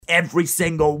every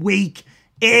single week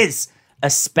is a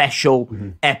special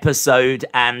episode,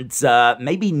 and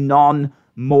maybe none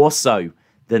more so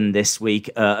than this week.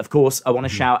 Of course, I want to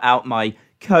shout out my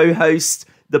co-host,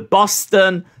 the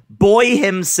Boston boy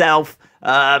himself,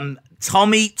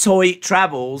 Tommy Toy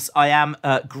Travels. I am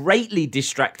greatly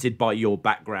distracted by your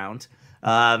background.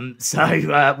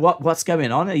 What's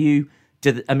going on?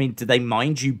 Do they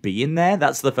mind you being there?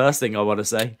 That's the first thing I want to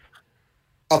say.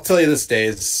 I'll tell you this,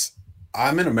 Days.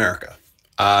 I'm in America.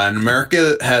 And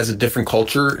America has a different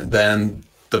culture than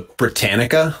the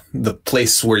Britannica, the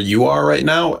place where you are right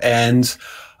now. And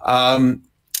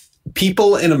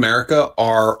people in America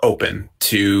are open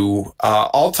to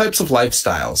all types of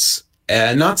lifestyles.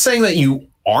 And not saying that you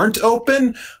aren't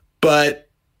open, but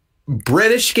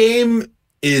British game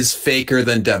is faker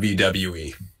than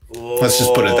WWE. Let's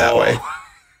just put it that way.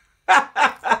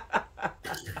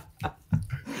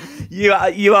 You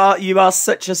are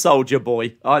such a soldier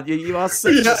boy, aren't you? You are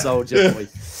such a soldier boy.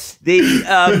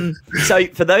 So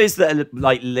for those that are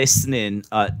like listening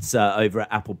over at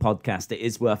Apple Podcast, it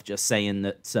is worth just saying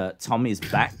that Tommy's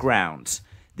background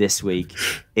this week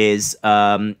is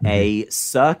a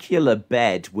circular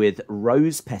bed with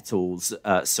rose petals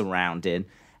surrounding,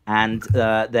 and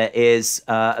there is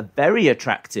a very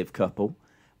attractive couple,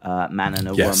 man and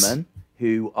a woman,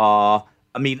 who are.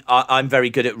 I mean, I'm very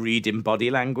good at reading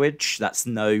body language. That's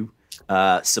no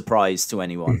surprise to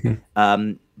anyone.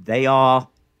 They are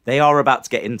about to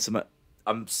get intimate.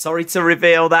 I'm sorry to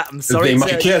reveal that. They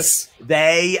might kiss.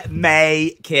 They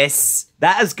may kiss.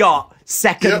 That has got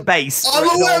second base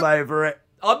written all over it.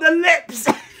 On the lips.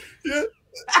 Yeah.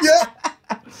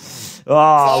 Oh,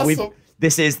 awesome.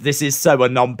 This is so a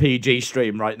non-PG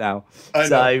stream right now. I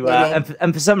know.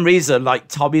 And for some reason, like,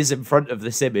 Tommy's in front of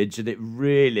this image, and it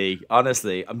really,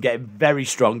 honestly, I'm getting very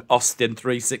strong Austin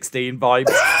 316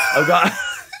 vibes. I've got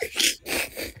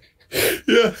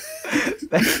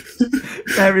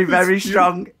very, very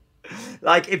strong.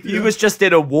 Like, if you was just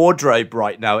in a wardrobe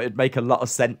right now, it'd make a lot of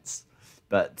sense.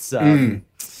 But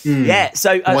yeah,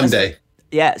 so one day.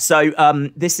 Yeah, so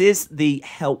this is the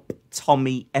Help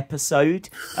Tommy episode.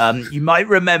 You might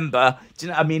remember, do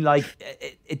you know, I mean, like,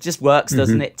 it just works,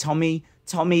 doesn't it? Tommy,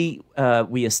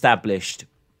 we established,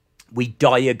 we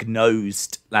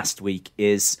diagnosed last week,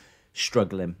 is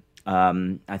struggling.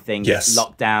 I think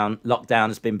lockdown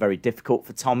has been very difficult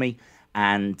for Tommy,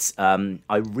 and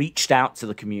I reached out to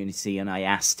the community and I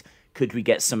asked, could we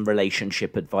get some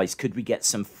relationship advice? Could we get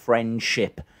some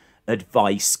friendship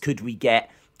advice? Could we get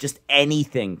just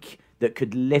anything that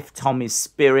could lift Tommy's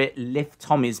spirit, lift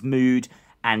Tommy's mood?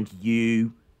 And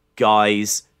you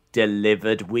guys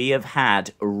delivered. We have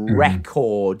had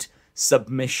record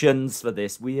submissions for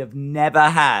this. We have never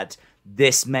had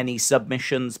this many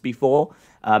submissions before.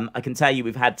 I can tell you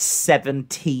we've had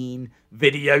 17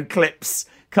 video clips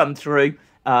come through.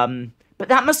 But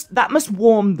that must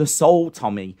warm the soul,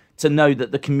 Tommy, to know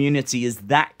that the community is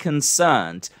that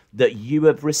concerned that you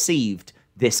have received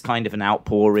this kind of an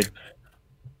outpouring.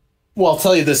 Well, I'll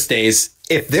tell you this, Days.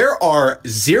 If there are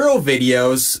 0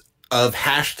 videos of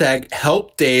hashtag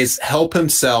help Days, help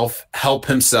himself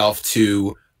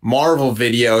to Marvel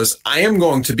videos, I am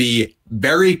going to be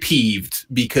very peeved,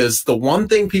 because the one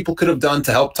thing people could have done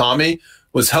to help Tommy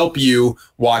was help you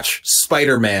watch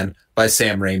Spider-Man by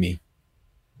Sam Raimi.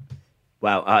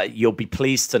 Well, you'll be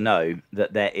pleased to know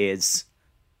that there is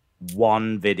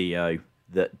one video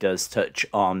that does touch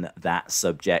on that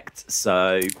subject.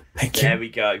 So there we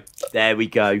go. There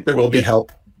will be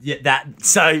help. Yeah,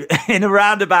 so in a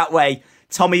roundabout way,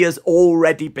 Tommy has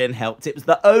already been helped. It was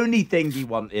the only thing he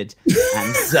wanted,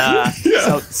 and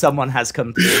so someone has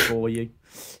come through for you.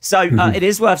 So it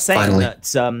is worth saying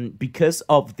that because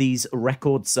of these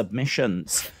record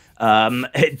submissions,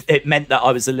 it meant that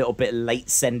I was a little bit late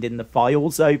sending the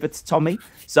files over to Tommy.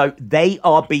 So they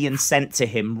are being sent to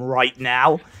him right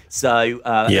now. So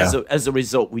as a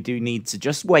result, we do need to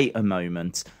just wait a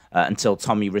moment until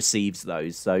Tommy receives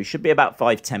those. So it should be about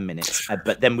 5-10 minutes,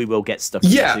 but then we will get stuff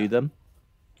into them.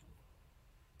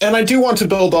 And I do want to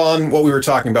build on what we were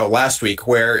talking about last week,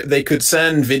 where they could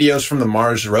send videos from the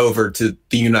Mars rover to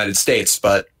the United States.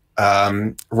 But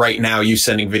right now, you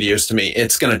sending videos to me,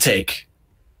 it's going to take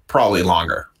probably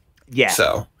longer. Yeah.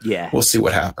 So we'll see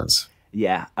what happens.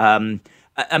 Yeah.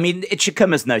 I mean, it should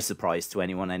come as no surprise to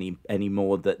anyone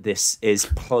anymore that this is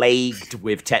plagued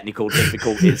with technical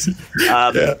difficulties.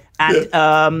 I'd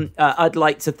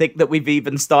like to think that we've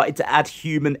even started to add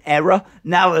human error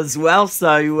now as well.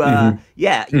 So,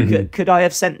 could I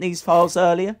have sent these files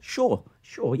earlier? Sure.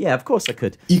 Yeah, of course I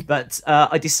could. But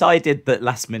I decided that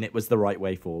last minute was the right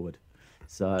way forward.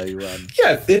 So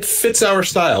yeah, it fits our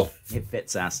style. It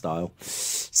fits our style.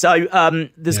 So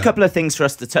there's a couple of things for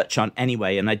us to touch on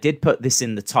anyway, and I did put this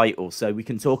in the title, so we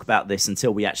can talk about this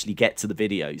until we actually get to the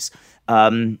videos.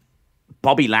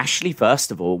 Bobby Lashley,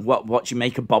 first of all, what do you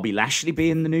make of Bobby Lashley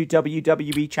being the new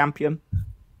WWE champion?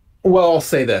 Well, I'll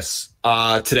say this.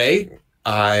 Today,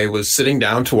 I was sitting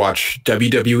down to watch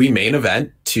WWE Main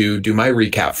Event to do my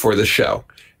recap for the show.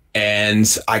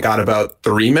 And I got about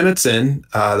 3 minutes in.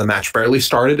 The match barely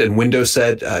started, and Windows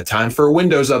said, time for a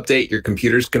Windows update. Your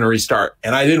computer's going to restart.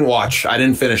 And I didn't watch. I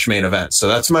didn't finish Main Event. So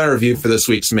that's my review for this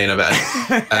week's Main Event.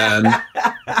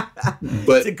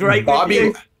 But it's a great Bobby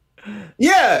review.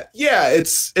 Yeah,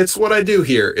 it's what I do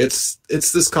here. It's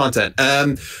this content.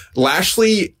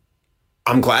 Lashley,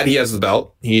 I'm glad he has the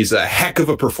belt. He's a heck of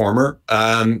a performer.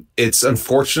 It's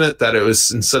unfortunate that it was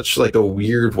in such like a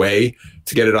weird way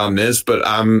to get it on Miz, but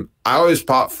I always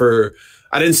pop for,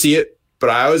 I didn't see it, but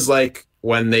I always like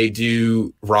when they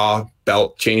do Raw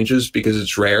belt changes because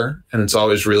it's rare and it's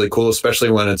always really cool, especially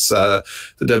when it's the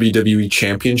WWE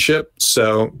Championship.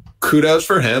 So kudos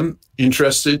for him.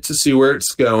 Interested to see where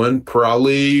it's going.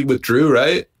 Probably with Drew,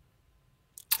 right?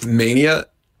 Mania.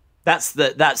 That's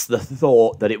the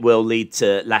thought, that it will lead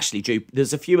to Lashley Drew.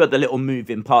 There's a few other little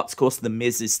moving parts. Of course, The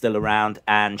Miz is still around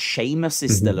and Sheamus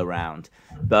is still around.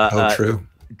 But true.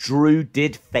 Drew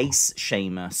did face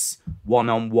Sheamus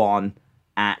one-on-one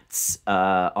at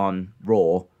on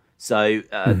Raw. So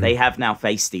they have now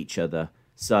faced each other.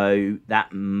 So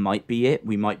that might be it.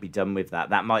 We might be done with that.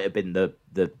 That might have been the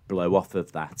blow off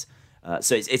of that.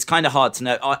 So it's kind of hard to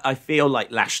know. I feel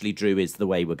like Lashley Drew is the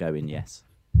way we're going, yes.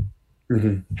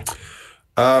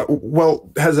 Well,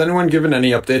 has anyone given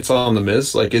any updates on The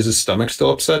Miz? Like, is his stomach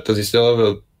still upset? Does he still have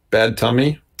a bad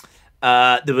tummy?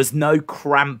 There was no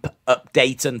cramp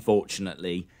update,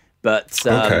 unfortunately. But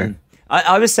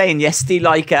I was saying yesterday,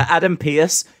 like Adam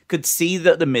Pearce could see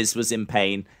that The Miz was in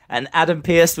pain, and Adam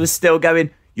Pearce was still going,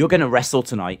 "You're going to wrestle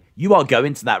tonight. You are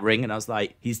going to that ring." And I was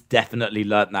like, he's definitely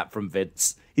learned that from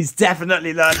Vince. He's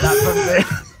definitely learned that from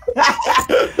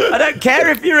Vince. I don't care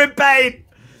if you're in pain.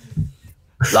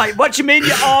 Like, what you mean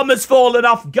your arm has fallen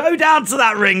off? Go down to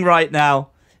that ring right now.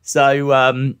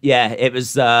 So yeah, it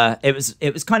was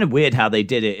kind of weird how they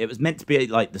did it. It was meant to be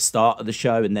like the start of the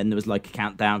show, and then there was like a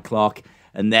countdown clock,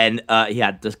 and then he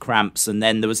had the cramps, and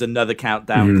then there was another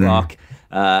countdown clock,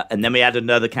 and then we had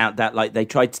another countdown. Like, they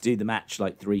tried to do the match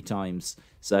like 3 times,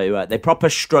 so they proper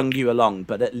strung you along.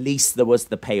 But at least there was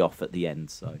the payoff at the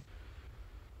end. So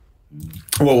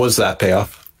what was that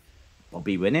payoff?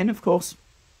 Bobby winning, of course.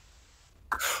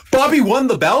 Bobby won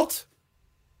the belt?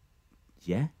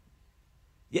 Yeah.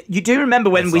 You do remember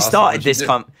when we started this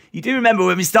you do remember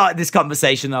when we started this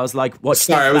conversation, I was like, what?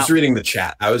 Sorry, I was reading the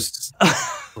chat. I was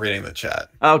reading the chat.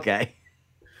 Okay.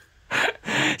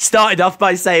 Started off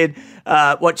by saying,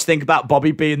 what do you think about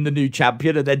Bobby being the new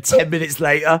champion? And then 10 minutes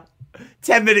later,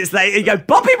 you go,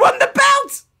 Bobby won the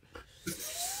belt!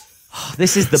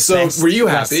 This is the best were you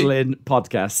wrestling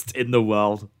podcast in the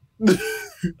world.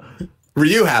 Were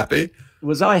you happy?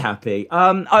 Was I happy?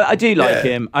 I do like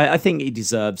him. I think he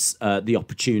deserves the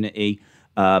opportunity.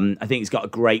 I think he's got a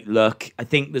great look. I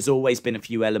think there's always been a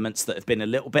few elements that have been a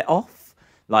little bit off.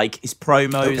 Like his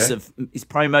promos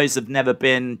have never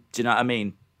been, do you know what I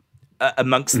mean?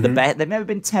 Amongst the best. They've never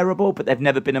been terrible, but they've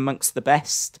never been amongst the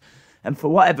best. And for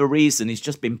whatever reason, he's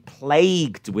just been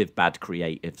plagued with bad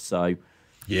creative. So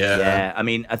yeah. I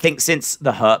mean, I think since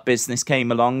the Hurt Business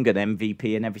came along and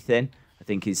MVP and everything, I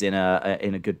think he's in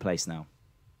a good place now.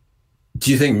 Do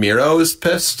you think Miro is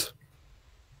pissed?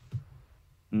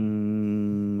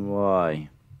 Why?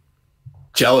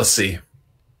 Jealousy.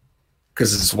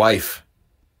 Because his wife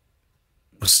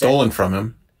was stolen from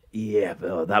him. Yeah,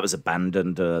 but that was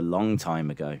abandoned a long time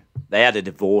ago. They had a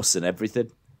divorce and everything.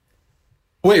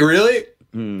 Wait, really?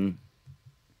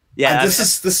 Yeah,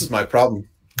 this is my problem.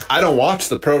 I don't watch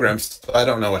the programs. So I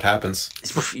don't know what happens.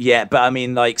 Yeah, but I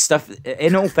mean, like, stuff.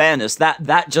 In all fairness,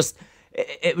 that just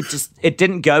it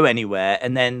didn't go anywhere.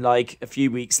 And then, like, a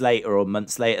few weeks later or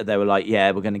months later, they were like,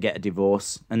 "Yeah, we're going to get a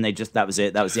divorce," and that was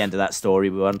it. That was the end of that story.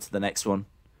 We went on to the next one.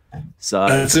 So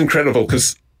it's incredible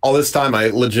because all this time I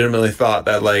legitimately thought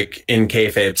that, like, in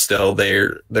kayfabe, still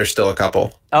they're still a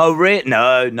couple. Oh, really?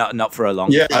 No, not for a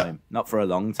long time. Not for a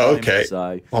long time. Okay.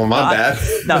 So, well, my bad.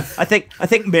 No, I think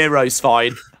Miro's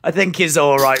fine. I think he's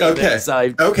all right with it.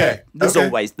 So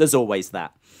there's always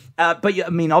that. But I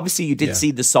mean, obviously, you did see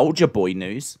the Soulja Boy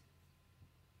news.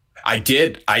 I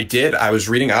did. I was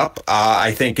reading up.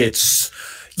 I think it's,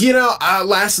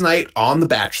 last night on The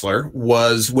Bachelor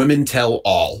was Women Tell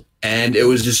All, and it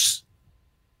was just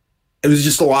it was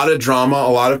just a lot of drama,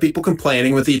 a lot of people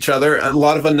complaining with each other, a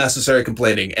lot of unnecessary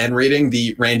complaining. And reading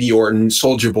the Randy Orton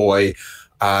Soulja Boy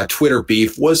Twitter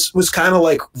beef was kind of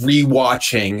like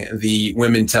rewatching the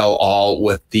Women Tell All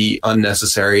with the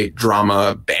unnecessary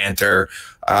drama banter.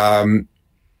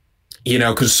 You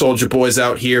know, because Soulja Boy's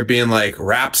out here being like,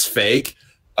 rap's fake.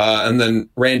 And then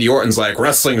Randy Orton's like,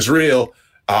 wrestling's real,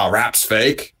 rap's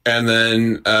fake. And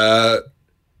then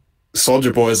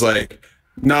Soulja Boy's like,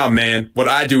 nah, man, what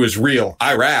I do is real.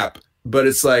 I rap. But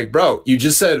it's like, bro, you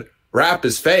just said rap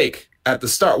is fake at the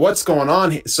start. What's going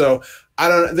on here? So I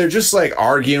don't know. They're just like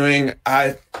arguing.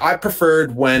 I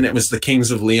preferred when it was the Kings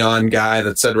of Leon guy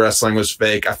that said wrestling was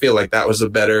fake. I feel like that was a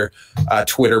better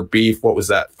Twitter beef. What was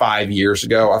that, 5 years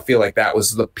ago? I feel like that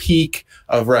was the peak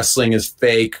of wrestling is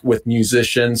fake with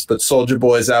musicians. But Soulja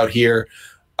Boy's out here.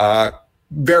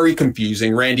 Very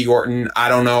confusing. Randy Orton, I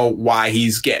don't know why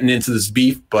he's getting into this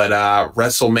beef, but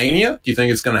WrestleMania, do you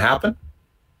think it's going to happen?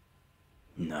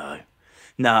 No,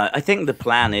 I think the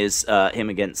plan is him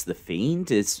against The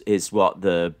Fiend is what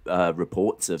the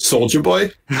reports of Soulja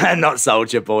Boy? Not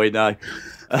Soulja Boy, no.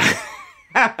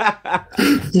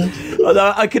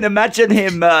 Although I can imagine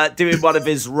him doing one of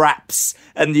his raps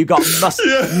and you got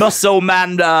Muscle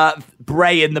Man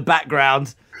Bray in the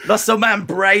background. Muscle Man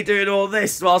Bray doing all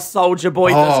this while Soulja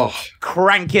Boy does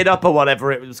Crank It Up or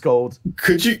whatever it was called.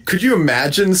 Could you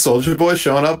imagine Soulja Boy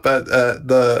showing up at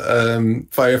the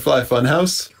Firefly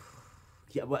Funhouse?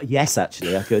 Yeah, well, yes,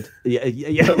 actually, I could. Yeah,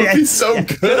 that would be so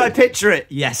good. Could I picture it?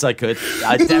 Yes, I could.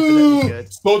 I definitely could.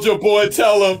 Soulja Boy,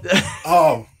 tell him.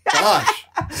 Oh, gosh.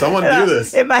 Someone do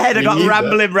this. In my head, I got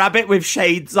Rambling Rabbit with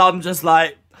shades on, just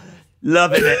like,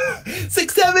 loving it.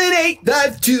 6, 7, 8,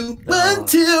 9, 2, 1,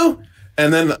 2.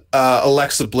 And then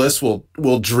Alexa Bliss will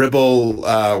dribble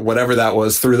whatever that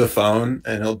was through the phone,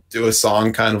 and he'll do a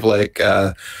song kind of like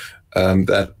that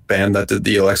band that did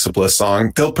the Alexa Bliss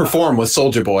song. They'll perform with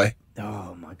Soulja Boy.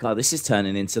 Oh my God, this is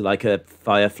turning into like a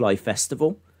Firefly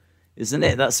festival, isn't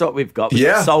it? That's what we've got. We've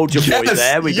got Soulja Boy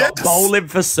there. We've got Bowling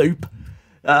for Soup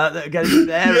that are going to be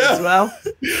there as well.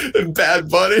 And Bad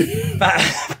Bunny.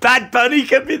 Bad Bunny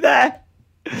can be there.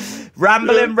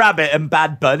 Rambling Rabbit and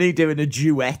Bad Bunny doing a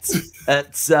duet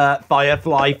at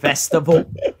Firefly Festival.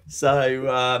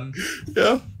 So,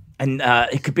 and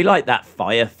it could be like that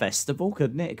Fire Festival,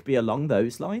 couldn't it? It could be along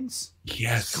those lines.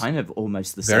 Yes. It's kind of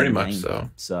almost the same Very much name. so.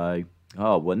 So,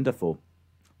 wonderful.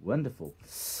 Wonderful.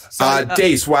 So,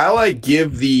 Dace, while I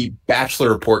give the Bachelor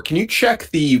report, can you check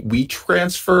the We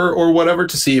transfer or whatever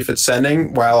to see if it's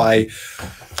sending while I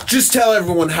just tell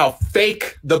everyone how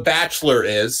fake The Bachelor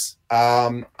is?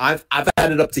 I've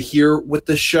had it up to here with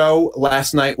the show.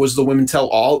 Last night was the Women Tell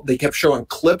All. They kept showing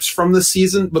clips from the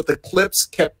season, but the clips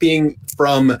kept being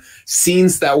from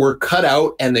scenes that were cut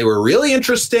out, and they were really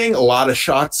interesting. A lot of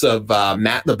shots of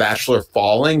Matt the Bachelor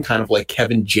falling, kind of like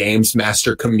Kevin James,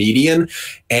 master comedian,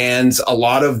 and a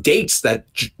lot of dates that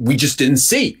we just didn't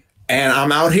see. And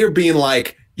I'm out here being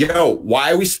like, yo,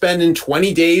 why are we spending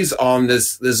 20 days on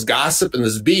this gossip and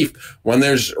this beef when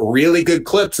there's really good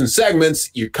clips and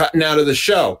segments you're cutting out of the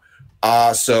show?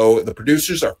 So the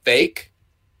producers are fake.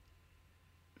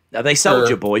 Are they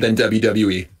Soulja Boy? Than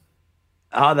WWE.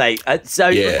 Are they?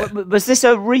 Was this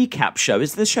a recap show?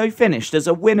 Is the show finished? Has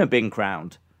a winner been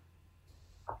crowned?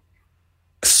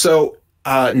 So,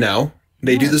 no.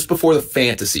 They do this before the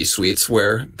fantasy suites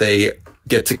where they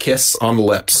get to kiss on the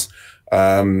lips.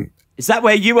 Is that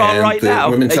where you are right now?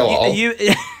 Women Tell All.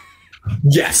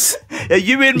 Yes. Are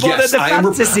you in one of the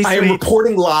fantasy suites? I am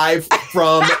reporting live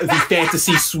from the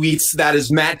fantasy suites. That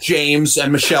is Matt James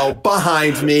and Michelle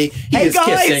behind me. He is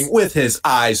kissing with his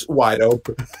eyes wide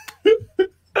open.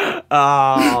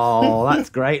 Oh, that's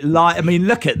great. I mean,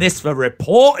 look at this for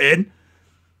reporting.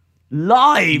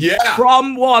 Live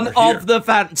from one of the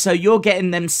fans. So you're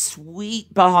getting them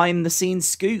sweet behind the scenes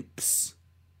scoops.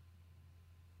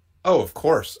 Oh, of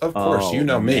course. Oh, you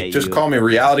know me. Just call me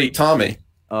Reality Tommy.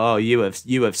 Oh, you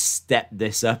have stepped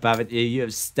this up, haven't you? You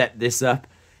have stepped this up.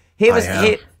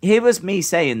 Here was me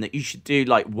saying that you should do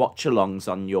like watch-alongs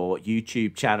on your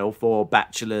YouTube channel for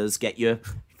bachelors, get your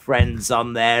friends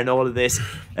on there and all of this.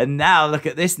 And now look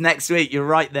at this. Next week, you're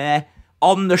right there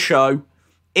on the show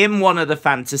in one of the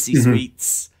fantasy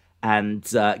suites and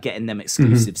getting them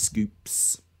exclusive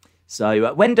scoops.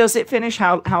 So when does it finish?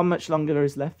 How much longer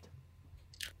is left?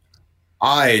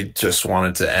 I just want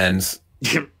it to end.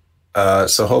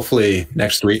 So hopefully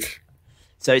next week.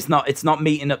 So it's not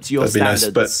meeting up to your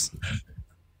standards. Nice, but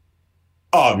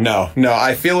oh no.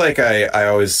 I feel like I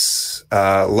always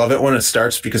love it when it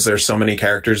starts because there's so many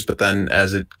characters, but then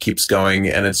as it keeps going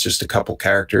and it's just a couple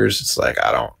characters, it's like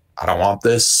I don't want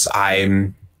this.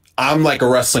 I'm I'm like a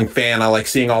wrestling fan. I like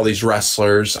seeing all these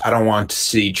wrestlers. I don't want to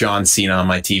see John Cena on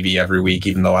my TV every week,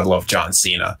 even though I love John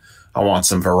Cena. I want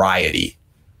some variety.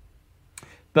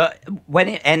 But when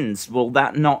it ends, will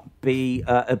that not be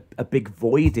a big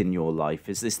void in your life?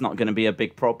 Is this not going to be a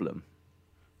big problem?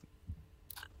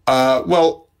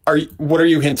 Well, what are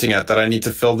you hinting at? That I need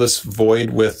to fill this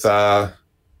void with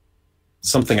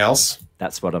something else?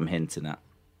 That's what I'm hinting at.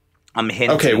 I'm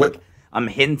hinting. Okay, I'm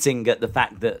hinting at the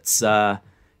fact that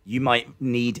you might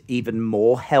need even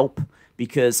more help,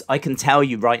 because I can tell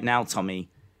you right now, Tommy,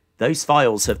 those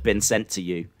files have been sent to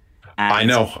you. And, I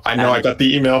know. I got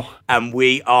the email. And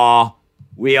we are.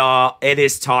 It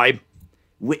is time.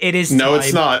 It is. No, time.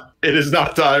 It's not. It is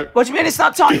not time. What do you mean it's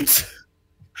not time?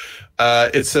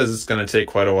 It says it's going to take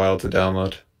quite a while to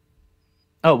download.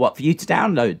 Oh, what, for you to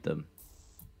download them?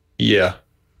 Yeah.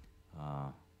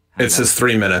 It says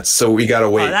 3 minutes, so we gotta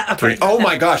wait. Oh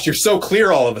my gosh, you're so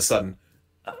clear all of a sudden.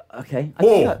 Okay.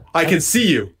 Whoa, I can see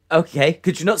you. Okay,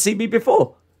 could you not see me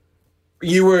before?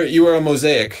 You were a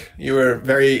mosaic. You were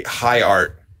very high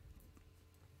art.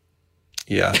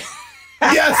 Yeah.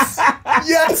 Yes!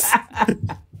 Yes!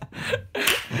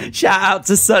 Shout out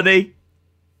to Sunny.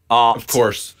 Art. Of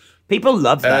course. People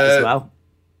love that as well.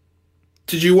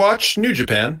 Did you watch New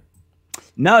Japan?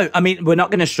 No, I mean, we're not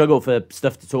going to struggle for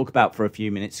stuff to talk about for a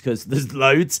few minutes because there's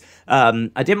loads. I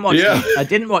didn't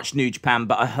watch New Japan,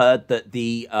 but I heard that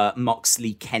the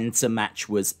Moxley Kenta match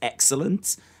was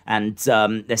excellent, and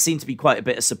there seemed to be quite a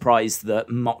bit of surprise that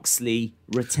Moxley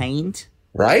retained.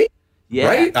 Right? Yeah.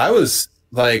 Right? I was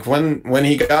like, when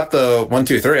he got the 1,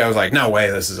 2, 3, I was like, no way,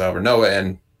 this is over. No way,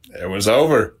 and it was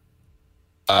over.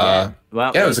 Well,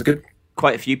 yeah, it was a good.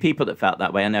 Quite a few people that felt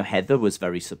that way. I know Heather was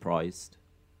very surprised.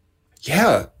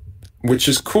 Yeah, which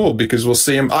is cool because we'll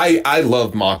see him. I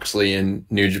love Moxley in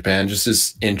New Japan. Just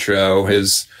his intro,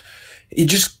 he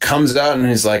just comes out and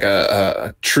he's like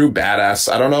a true badass.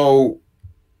 I don't know.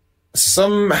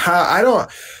 Somehow,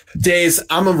 Days,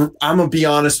 I'm gonna be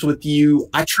honest with you.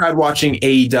 I tried watching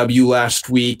AEW last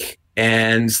week,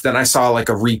 and then I saw like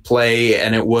a replay,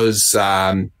 and it was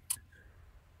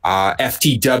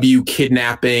FTW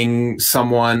kidnapping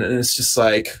someone, and it's just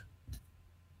like.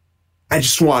 I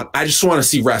just want to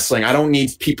see wrestling. I don't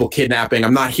need people kidnapping.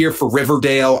 I'm not here for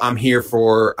Riverdale. I'm here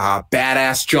for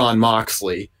badass John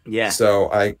Moxley. Yeah. So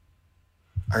I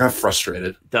got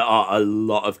frustrated. There are a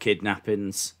lot of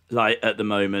kidnappings like at the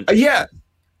moment. Yeah.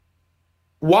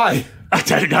 Why? I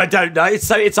don't know.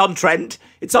 It's on trend.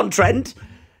 It's on trend.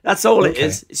 That's all it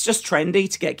is. It's just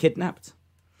trendy to get kidnapped.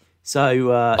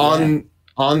 So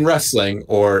on wrestling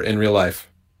or in real life.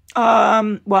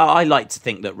 Well, I like to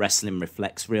think that wrestling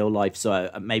reflects real life, so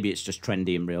maybe it's just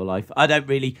trendy in real life. I don't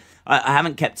really, I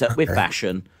haven't kept up with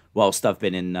fashion whilst I've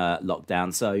been in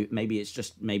lockdown, so maybe it's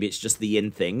just the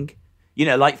in thing,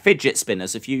 like fidget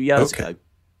spinners a few years ago.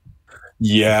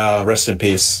 Yeah, rest in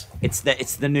peace. It's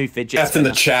the new fidget. That's in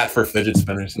the chat for fidget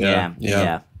spinners.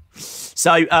 Yeah.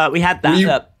 So we had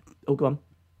that. Go on.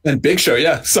 And Big Show,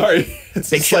 yeah. Sorry,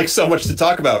 it's like so much to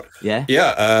talk about. Yeah.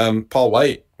 Paul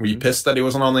White. Were you pissed that he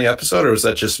wasn't on the episode, or was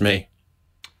that just me?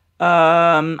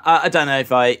 I don't know if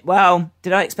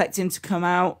did I expect him to come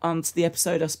out onto the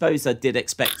episode? I suppose I did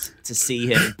expect to see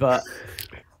him, but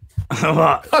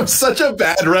I'm such a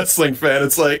bad wrestling fan.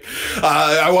 It's like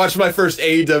I watched my first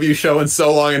AEW show in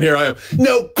so long, and here I am.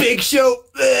 No Big Show.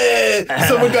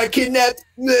 Someone got kidnapped.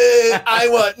 I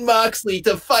want Moxley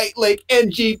to fight like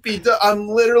NGP. I'm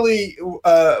literally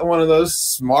one of those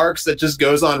smarks that just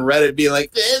goes on Reddit being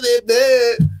like,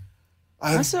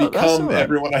 I've become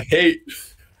everyone I hate.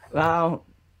 Well,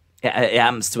 it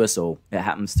happens to us all. It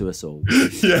happens to us all.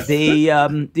 Yeah.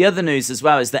 The other news as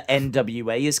well is that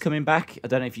NWA is coming back. I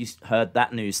don't know if you heard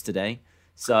that news today.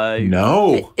 So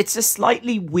no, it's a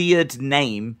slightly weird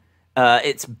name.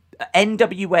 It's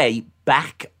NWA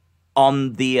Back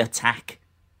on the Attack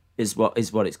is what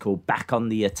it's called. Back on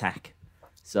the Attack.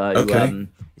 So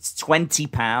it's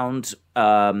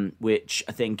 £20, which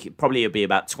I think probably will be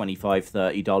about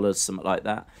 $25-$30, something like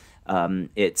that.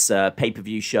 It's a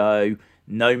pay-per-view show.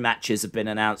 No matches have been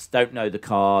announced. Don't know the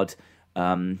card.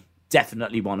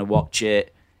 Definitely want to watch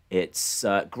it. It's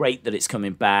great that it's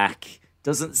coming back.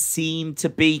 Doesn't seem to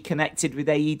be connected with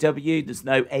AEW. There's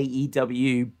no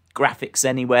AEW graphics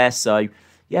anywhere. So,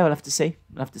 yeah, we'll have to see.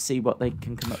 We'll have to see what they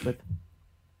can come up with.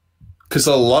 Because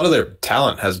a lot of their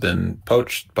talent has been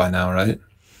poached by now, right?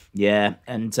 Yeah,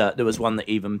 and there was one that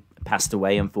even passed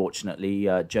away, unfortunately,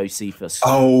 Joe Cephas.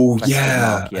 Oh,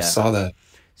 yeah, I saw that.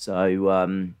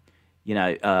 So,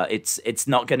 it's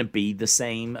not going to be the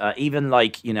same. Even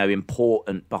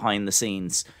important behind the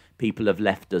scenes people have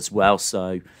left as well.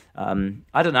 So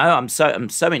I don't know. I'm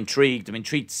so intrigued. I'm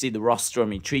intrigued to see the roster.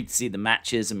 I'm intrigued to see the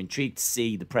matches. I'm intrigued to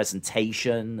see the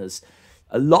presentation. There's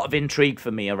a lot of intrigue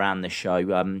for me around this show.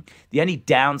 The only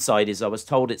downside is I was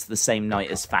told it's the same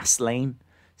night as Fastlane,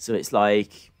 so it's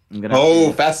like I'm gonna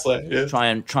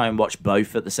Fastlane. Try and watch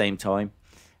both at the same time.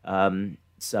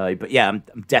 But yeah, I'm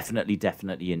definitely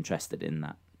interested in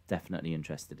that. Definitely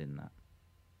interested in that.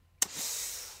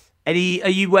 Eddie, are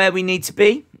you where we need to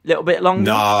be? A little bit longer?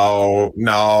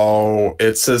 No.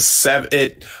 It says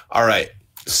 7. All right.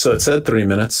 So it said 3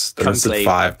 minutes. Then it said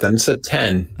 5. Then it said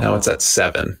 10. Now it's at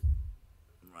 7.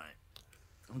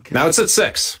 Okay. Now it's at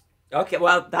 6. Okay,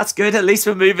 well, that's good. At least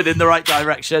we're moving in the right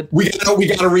direction. We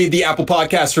gotta read the Apple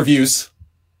Podcast reviews.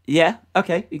 Yeah.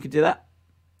 Okay, you could do that.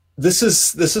 This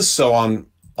is so on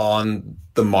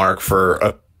the mark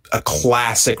for a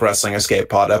classic Wrestling Escape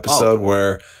Pod episode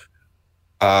where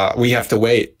we have to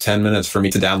wait 10 minutes for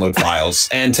me to download files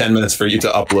and 10 minutes for you to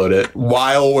upload it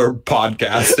while we're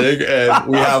podcasting, and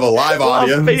we have a live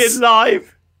audience. Being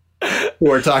live.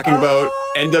 We're talking about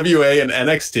NWA and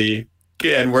NXT,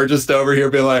 and we're just over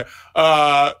here being like,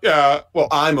 yeah. Well,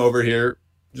 I'm over here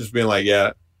just being like,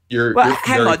 yeah. You're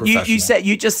hang on.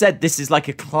 You just said this is like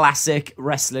a classic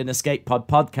Wrestling Escape Pod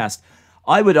podcast.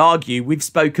 I would argue we've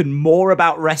spoken more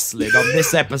about wrestling on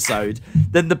this episode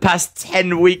than the past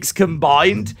 10 weeks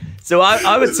combined. So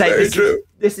I would say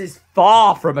this is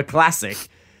far from a classic.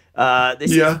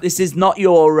 This is not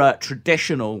your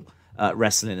traditional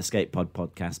Wrestling Escape Pod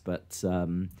podcast. But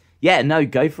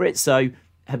go for it. So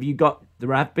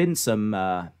there have been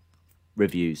some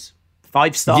reviews.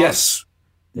 5 stars? Yes.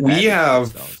 We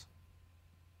have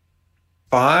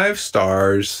 5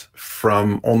 stars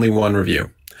from only one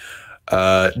review.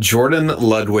 Jordan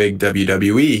Ludwig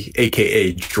WWE,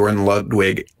 aka Jordan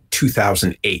Ludwig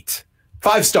 2008.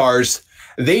 5 stars.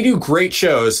 They do great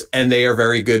shows and they are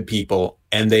very good people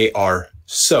and they are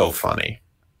so funny.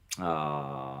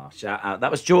 Oh, shout out.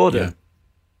 That was Jordan.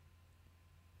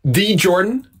 Yeah. The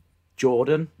Jordan?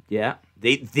 Jordan, yeah.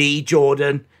 The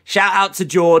Jordan. Shout out to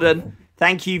Jordan.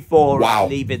 Thank you for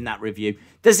leaving that review.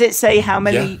 Does it say how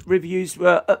many reviews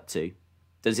we're up to?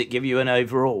 Does it give you an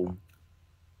overall?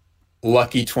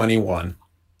 Lucky 21.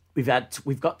 We've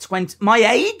got 20. My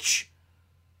age?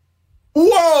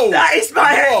 Whoa! That is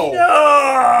my age.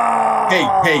 No!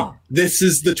 Hey, this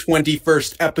is the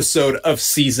 21st episode of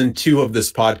season 2 of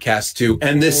this podcast too,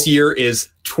 and this year is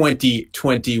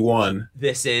 2021.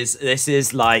 This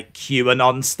is like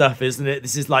QAnon stuff, isn't it?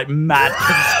 This is like mad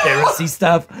conspiracy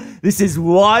stuff. This is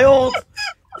wild.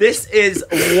 This is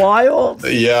wild.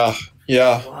 Yeah.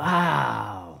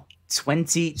 Wow.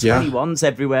 21's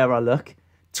everywhere I look.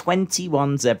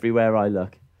 21's everywhere I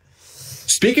look.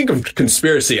 Speaking of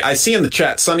conspiracy, I see in the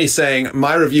chat Sonny saying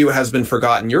my review has been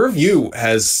forgotten. Your review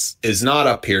is not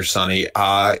up here, Sonny.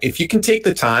 If you can take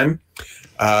the time,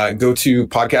 go to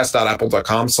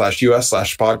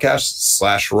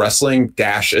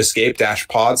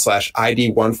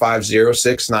podcast.apple.com/us/podcast/wrestling-escape-pod/ID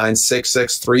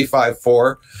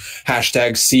 15069666354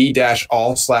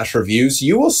 #C-all/reviews.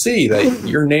 You will see that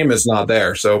your name is not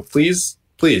there. So please.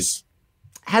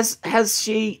 Has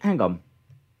she? Hang on.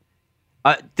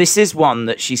 This is one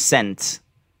that she sent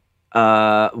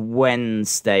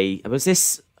Wednesday. Was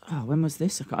this? Oh, when was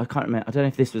this? I can't remember. I don't know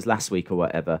if this was last week or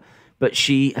whatever. But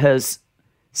she has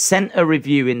sent a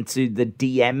review into the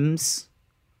DMs,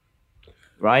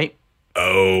 right?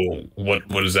 Oh, what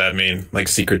does that mean? Like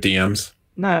secret DMs?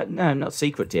 No, not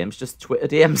secret DMs, just Twitter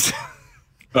DMs.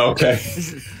 Okay.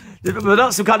 We're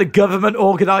not some kind of government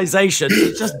organization.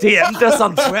 She just DM'd us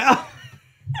on Twitter.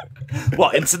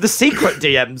 What, into the secret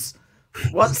DMs?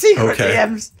 What secret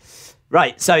DMs?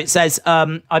 Right, so it says,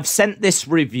 I've sent this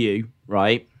review,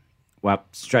 right? Well,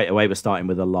 straight away we're starting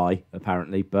with a lie,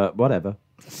 apparently, but whatever.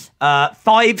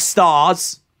 5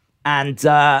 stars and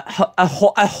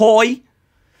ahoy.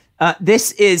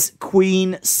 This is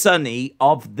Queen Sunny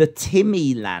of the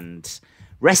Timmy Land.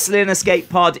 Wrestling Escape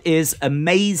Pod is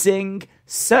amazing.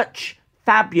 Such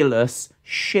fabulous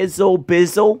shizzle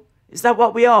bizzle. Is that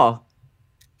what we are?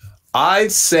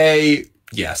 I'd say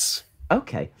yes.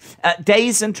 Okay.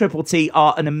 Days and Triple T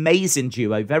are an amazing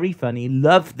duo. Very funny.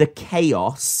 Love the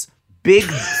chaos. Big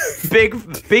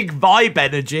vibe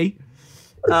energy.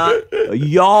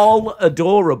 Y'all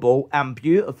adorable and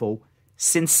beautiful.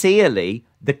 Sincerely,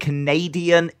 the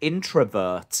Canadian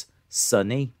introvert,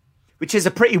 Sunny. Which is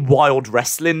a pretty wild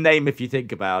wrestling name if you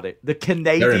think about it. The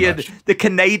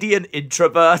Canadian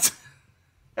introvert.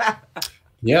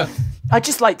 Yeah. I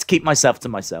just like to keep myself to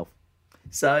myself.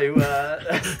 So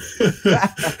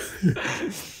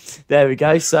There we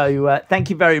go. So thank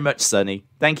you very much, Sonny.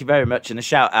 Thank you very much. And a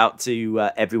shout out to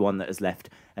everyone that has left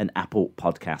an Apple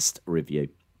podcast review.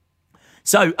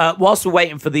 So whilst we're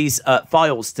waiting for these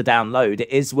files to download, it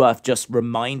is worth just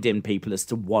reminding people as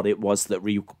to what it was that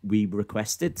we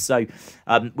requested. So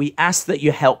we asked that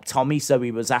you help Tommy. So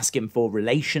we was asking for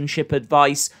relationship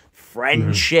advice,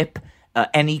 friendship,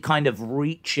 any kind of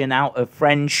reaching out of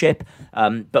friendship.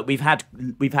 But we've had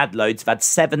loads. We've had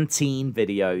 17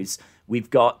 videos. We've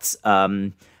got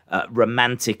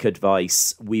romantic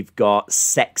advice. We've got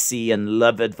sexy and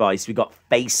love advice. We've got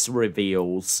face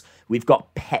reveals. We've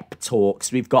got pep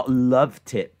talks. We've got love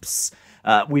tips.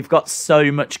 We've got so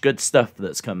much good stuff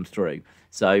that's come through.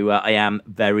 So I am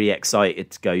very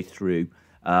excited to go through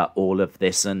all of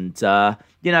this. And,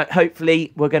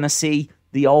 hopefully we're going to see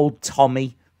the old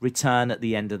Tommy return at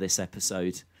the end of this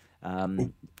episode.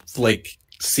 It's like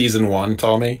season 1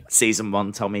 Tommy. Season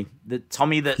 1 Tommy. The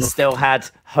Tommy that still had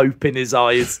hope in his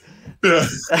eyes.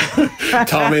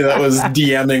 Tommy that was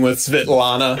DMing with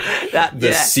Svetlana.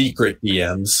 Secret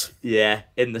DMs. Yeah,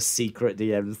 in the secret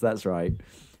DMs, that's right.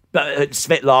 But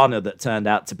Svetlana that turned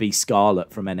out to be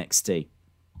Scarlett from NXT.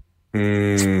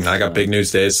 I got big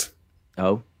news, Days.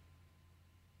 Oh?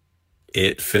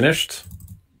 It finished.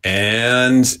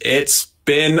 And it's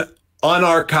been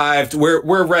unarchived.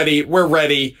 We're ready. We're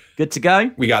ready. Good to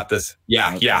go? We got this.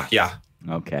 Yeah, okay. yeah.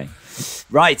 Okay.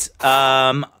 Right.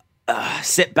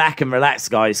 Sit back and relax,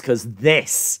 guys, because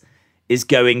this is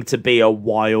going to be a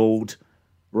wild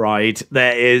ride.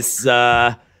 There is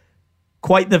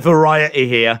quite the variety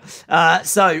here.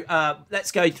 So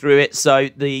let's go through it. So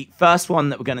the first one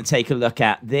that we're going to take a look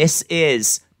at, this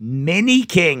is Mini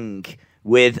King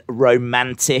with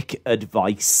romantic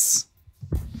advice.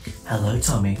 Hello,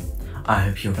 Tommy. I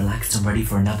hope you're relaxed and ready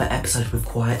for another episode with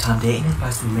Quiet Time Dating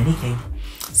Advice with Mini King.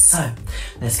 So,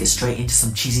 let's get straight into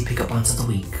some cheesy pickup lines of the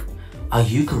week. Are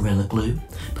you Gorilla Glue?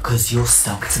 Because you're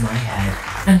stuck to my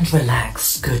head. And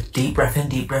relax. Good. Deep breath in,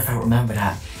 deep breath out. Remember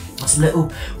that. Some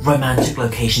little romantic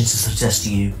locations to suggest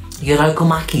to you. Your local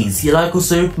Mackey's, your local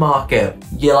supermarket,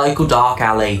 your local dark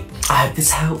alley. I hope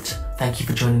this helped. Thank you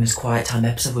for joining this Quiet Time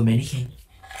episode with Mini King.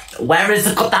 Where is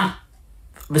the goddamn...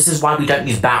 This is why we don't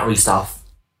use battery stuff.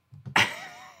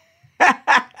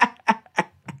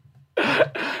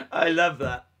 I love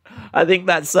that. I think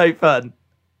that's so fun.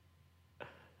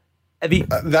 It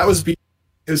was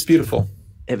beautiful.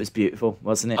 It was beautiful,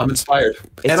 wasn't it? I'm inspired.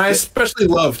 I especially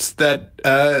loved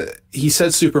that he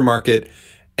said supermarket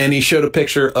and he showed a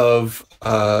picture of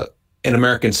an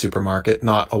American supermarket,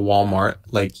 not a Walmart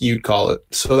like you'd call it.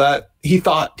 So that he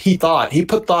put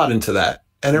thought into that,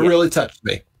 and it really touched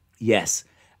me. Yes.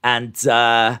 And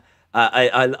I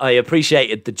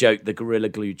appreciated the joke, the Gorilla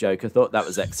Glue joke. I thought that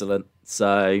was excellent.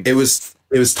 So it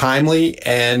was timely,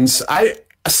 and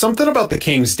something about the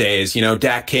King's days,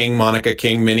 Dak King, Monica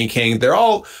King, Mini King, they're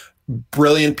all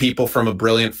brilliant people from a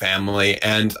brilliant family,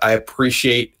 and I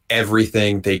appreciate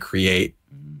everything they create.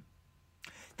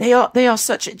 They are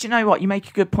such. Do you know what? You make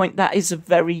a good point. That is a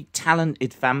very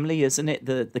talented family, isn't it?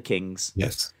 The Kings.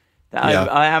 Yes.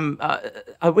 Yeah.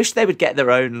 I wish they would get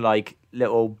their own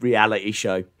little reality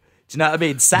show. Do you know what I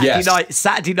mean?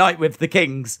 Saturday night with the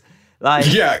Kings.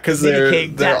 Because they're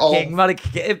King, they're all King, Monica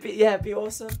King. It'd be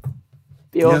awesome.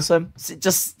 Awesome.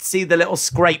 Just see the little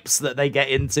scrapes that they get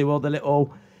into, or the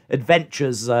little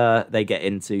adventures they get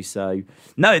into. So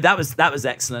no, that was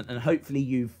excellent, and hopefully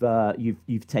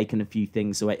you've taken a few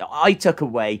things away. I took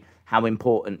away how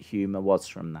important humor was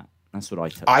from that. That's what I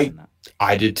took from that.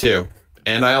 I did too,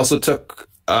 and I also took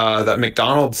that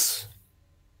McDonald's,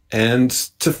 and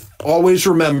to always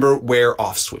remember where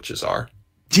off switches are.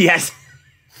 Yes,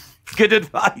 good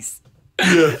advice.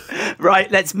 Yeah.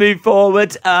 Right, let's move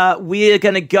forward. We're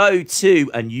going to go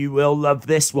to, and you will love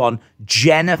this one,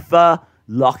 Jennifer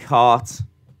Lockhart.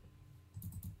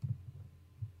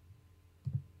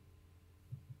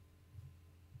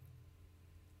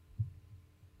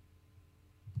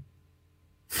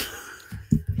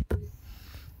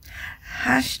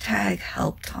 Hashtag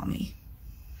help Tommy.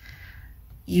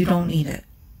 You don't need it.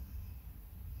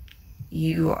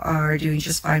 You are doing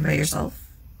just fine by yourself.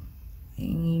 I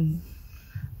mean,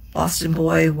 Boston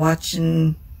boy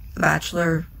watching The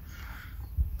Bachelor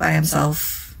by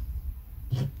himself,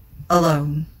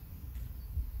 alone.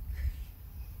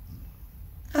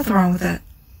 Nothing wrong with that.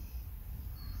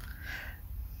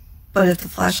 But if the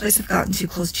flashlights have gotten too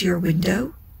close to your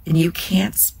window and you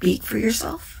can't speak for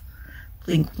yourself,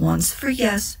 blink once for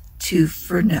yes, two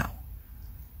for no.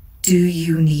 Do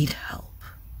you need help?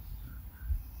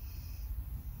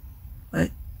 What?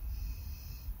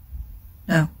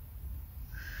 No.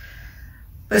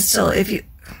 But still, if you...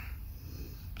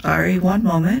 Sorry, one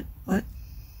moment.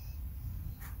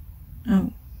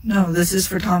 No, this is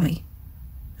for Tommy.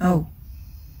 Oh.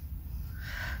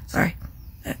 Sorry.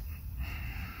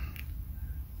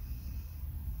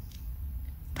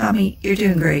 Tommy, you're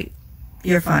doing great.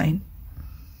 You're fine.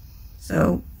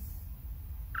 So,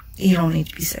 you don't need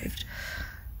to be saved.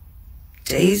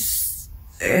 Days,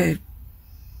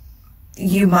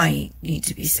 you might need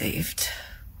to be saved.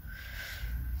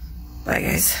 Bye,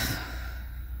 guys.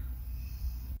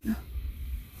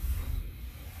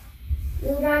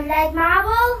 You don't like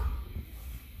Marvel?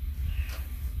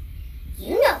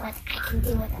 You know what I can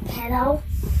do with a pillow.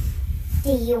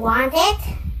 Do you want it?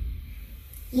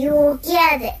 You'll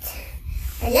get it.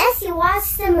 Unless you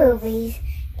watch the movies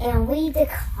and read the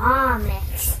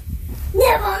comics.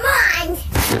 Never mind!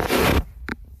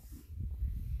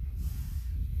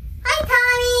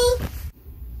 Hi, Tommy!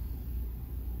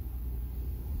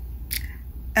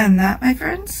 And that, my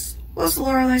friends, was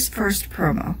Lorelei's first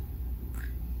promo.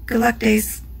 Good luck,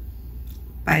 Days.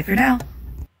 Bye for now.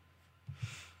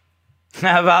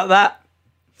 How about that?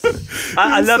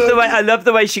 I love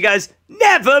the way she goes,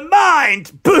 never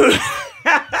mind! Boo!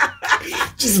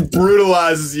 Just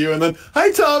brutalizes you and then,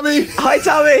 hi, Tommy! Hi,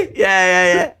 Tommy!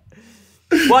 Yeah.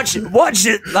 Watch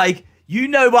it. Like, you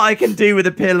know what I can do with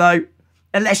a pillow.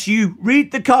 Unless you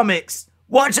read the comics.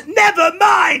 Watch it. Never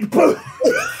mind! Boo!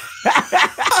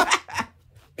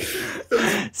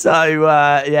 So,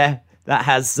 yeah, that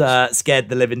has scared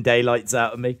the living daylights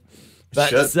out of me.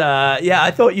 But, yeah,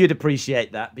 I thought you'd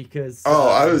appreciate that because...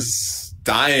 I was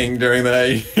dying during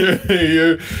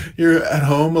that. You're at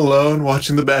home alone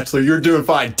watching The Bachelor. You're doing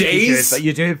fine. Days? But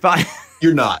you're doing fine.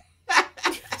 You're not.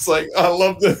 It's like, I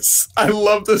love this. I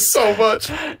love this so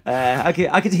much.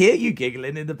 I could hear you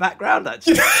giggling in the background,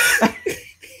 actually.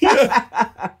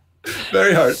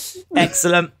 Very hard.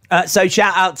 Excellent. So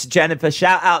shout out to Jennifer.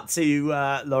 Shout out to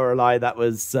Lorelei. That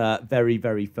was very,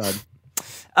 very fun.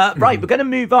 Right, we're going to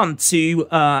move on to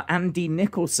Andy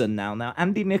Nicholson now. Now,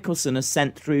 Andy Nicholson has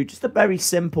sent through just a very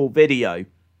simple video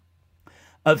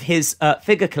of his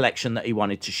figure collection that he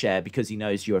wanted to share because he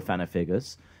knows you're a fan of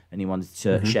figures and he wanted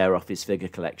to share off his figure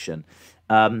collection.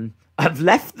 I've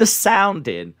left the sound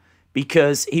in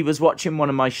because he was watching one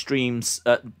of my streams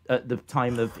at the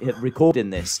time of recording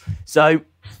this. So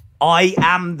I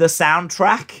am the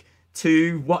soundtrack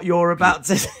to what you're about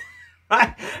to...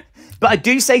 Right? But I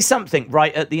do say something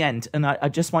right at the end, and I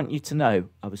just want you to know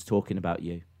I was talking about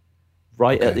you.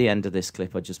 Right at the end of this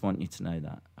clip, I just want you to know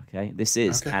that, okay? This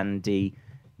is Andy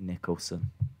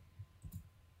Nicholson.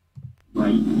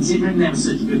 Right, considering they were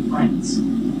such good friends,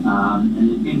 and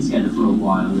they'd been together for a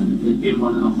while, and they'd been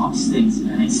one of the hottest things in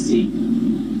NXT,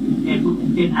 it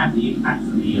didn't have the impact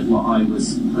for me of what I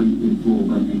was hoping for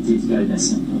when they did go their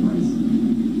separate ways.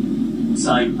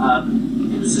 So,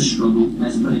 it was a struggle,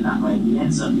 let's put it that way. He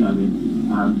ends up going,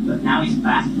 but now he's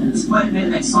back, and there's quite a bit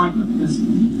of excitement because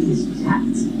he is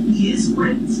jacked, he is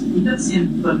ripped, he looks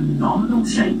in phenomenal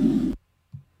shape.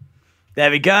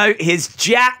 There we go. He's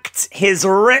jacked, he's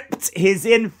ripped, he's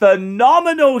in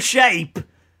phenomenal shape.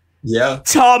 Yeah.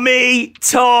 Tommy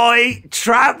Toy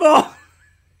Travel.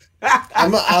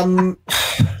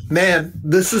 Man,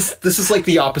 this is like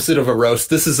the opposite of a roast.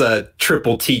 This is a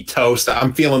triple T toast.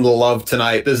 I'm feeling the love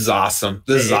tonight. This is awesome.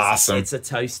 This is awesome. It's a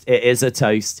toast. It is a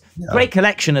toast. Yeah. Great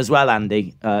collection as well,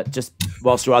 Andy. Just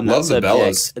whilst we're on love that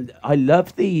subject, I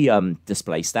love the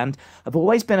display stand. I've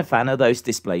always been a fan of those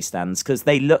display stands because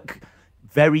they look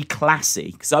very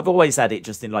classy. Because I've always had it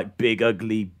just in like big,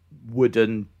 ugly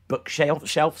wooden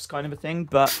bookshelves kind of a thing,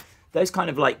 but those kind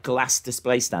of like glass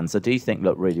display stands I do think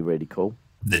look really, really cool.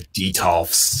 The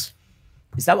Detolfs.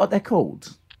 Is that what they're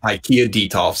called? IKEA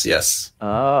Detolfs, yes.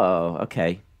 Oh,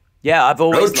 okay. Yeah, I've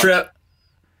always... Road trip.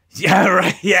 Yeah,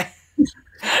 right, yeah.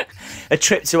 A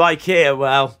trip to IKEA,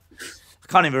 well, I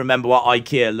can't even remember what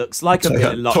IKEA looks like.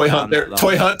 Toy hunt there.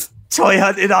 Toy hunt. Toy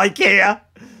hunt in IKEA.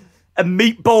 A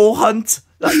meatball hunt.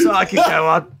 That's what I could go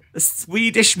on. A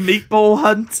Swedish meatball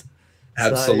hunt.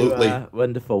 Absolutely. So,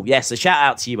 wonderful. Yes, a shout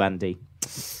out to you, Andy.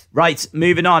 Right,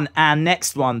 moving on. And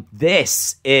next one.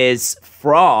 This is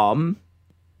from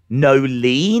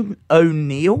Nolene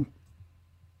O'Neill.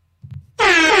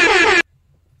 Hi,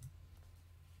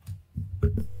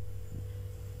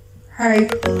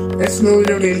 it's Nolene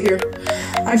O'Neill here.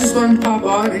 I just wanted to pop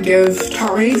on and give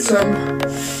Tommy some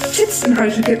tips on how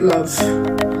to get love.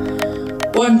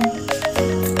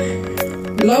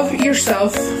 1. Love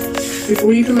yourself.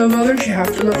 Before you can love others, you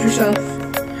have to love yourself.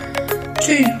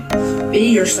 2. Be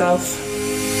yourself.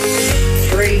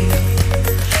 3.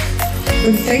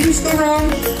 When things go wrong,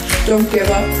 don't give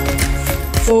up.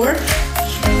 4.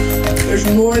 There's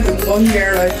more than one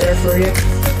girl out there for you.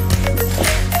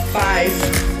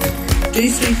 5. Do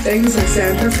sweet things and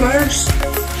send her flowers.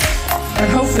 I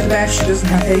hope for the best she doesn't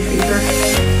have hay fever.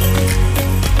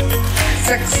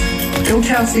 6. Don't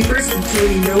tell secrets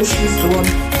until you know she's the one.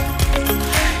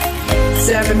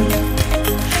 7.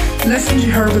 Listen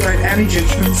to her without any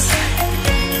judgments.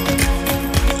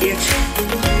 8.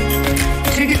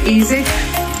 Take it easy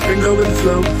and go with the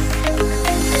flow.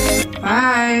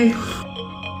 Bye.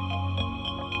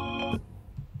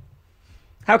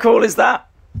 How cool is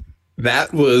that?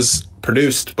 That was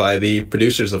produced by the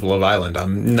producers of Love Island.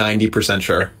 I'm 90%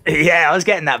 sure. Yeah, I was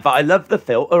getting that, but I love the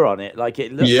filter on it. Like,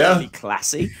 it looks really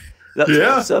classy. Looks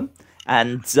awesome.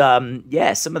 And some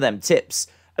of them tips.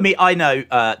 I mean, I know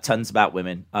tons about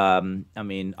women. I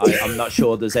mean, I'm not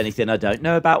sure there's anything I don't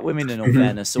know about women, in all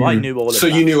fairness. So I knew all of that. So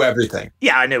you knew everything.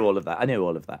 Yeah, I knew all of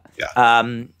that.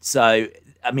 Yeah. So,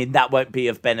 I mean, that won't be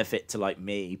of benefit to, like,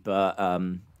 me, but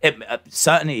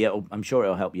certainly I'm sure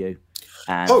it'll help you.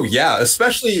 And,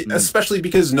 especially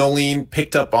because Nolene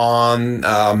picked up on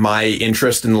my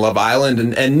interest in Love Island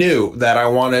and knew that I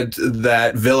wanted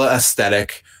that villa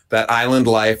aesthetic, that island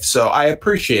life. So I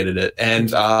appreciated it,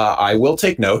 and I will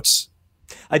take notes.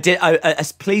 I did.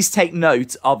 Please take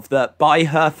note of the buy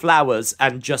her flowers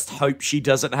and just hope she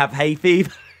doesn't have hay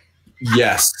fever.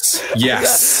 Yes.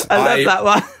 I love that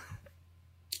one.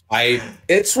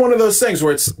 It's one of those things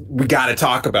where we got to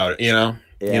talk about it. You know.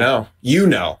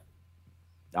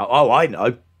 Oh, I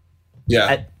know.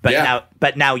 Yeah.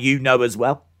 But now you know as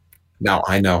well. Now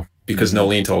I know because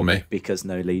Nolene told me. Because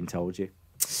Nolene told you.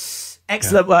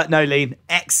 Excellent work, Nolene.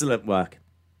 Excellent work.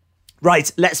 Right,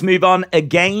 let's move on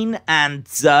again. And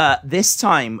this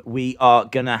time we are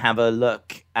going to have a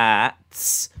look at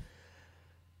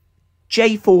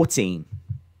J14.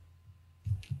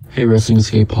 Hey, Wrestling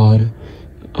Escape Pod.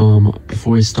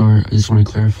 Before we start, I just want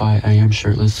to clarify I am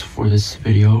shirtless for this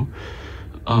video.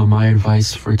 My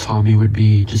advice for Tommy would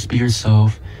be just be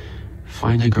yourself.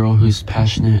 Find a girl who's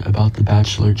passionate about The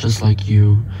Bachelor just like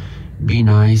you. Be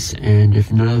nice, and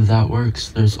if none of that works,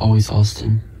 there's always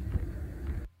Austin.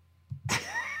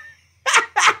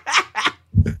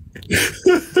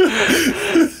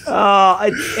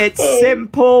 It's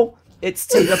simple. It's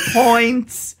to the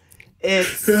point.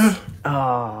 It's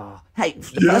hey,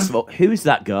 first of all, who's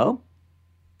that girl?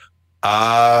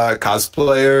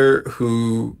 Cosplayer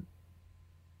who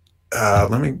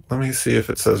let me see if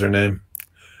it says her name.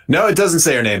 No, it doesn't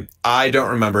say her name. I don't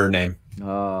remember her name.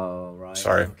 Oh, right.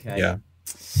 Sorry. Okay. Yeah.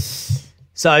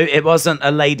 So it wasn't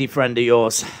a lady friend of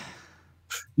yours?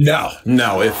 No.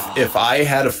 If I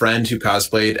had a friend who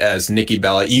cosplayed as Nikki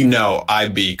Bella,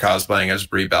 I'd be cosplaying as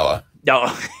Brie Bella.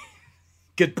 No.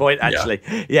 Good point, actually.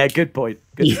 Yeah, good point.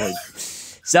 Good point.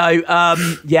 So,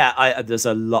 there's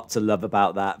a lot to love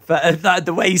about that.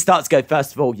 The way he starts to go,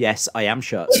 first of all, yes, I am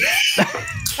shirtless.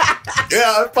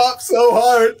 Yeah, it popped so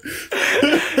hard.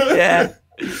 Yeah,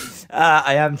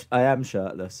 I am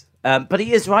shirtless. But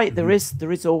he is right. There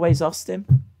is always Austin.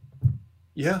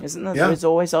 Yeah, isn't there? Yeah. There is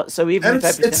always. So even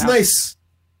if it's nice.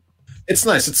 It's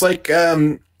nice. It's like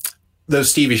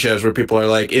those TV shows where people are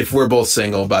like, if we're both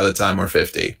single by the time we're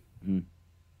 50.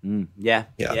 Yeah.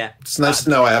 It's nice to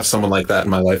know I have someone like that in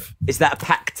my life. Is that a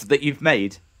pact that you've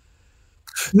made?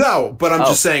 No, but I'm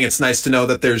just saying it's nice to know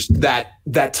that there's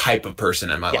that type of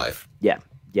person in my life. Yeah.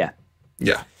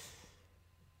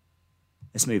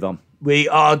 Let's move on. We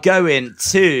are going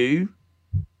to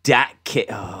Dat Kid.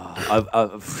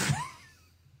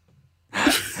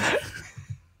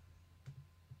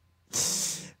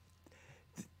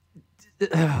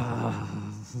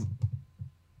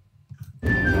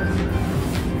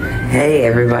 Hey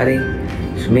everybody,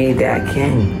 it's me, Dat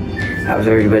King. How's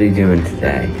everybody doing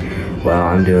today? Well,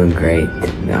 I'm doing great.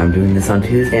 I'm doing this on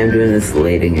Tuesday, I'm doing this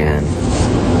late again.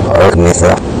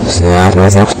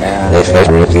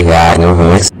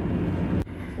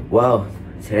 Well,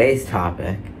 today's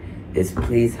topic is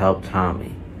please help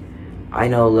Tommy. I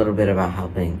know a little bit about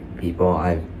helping people.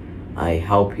 I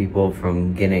help people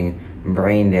from getting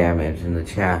brain damage in the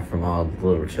chat from all the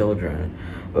little children.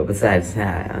 But besides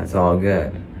that, it's all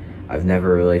good. I've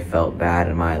never really felt bad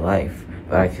in my life,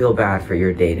 but I feel bad for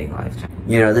your dating life.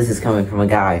 This is coming from a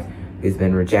guy who's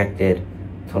been rejected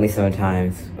 27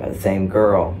 times by the same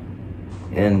girl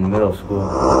in middle school.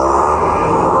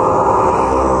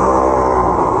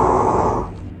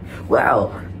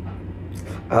 Well,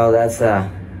 that's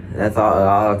all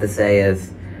I have to say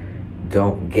is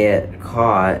don't get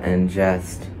caught and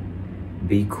just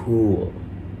be cool.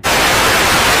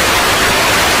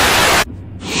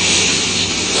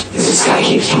 This guy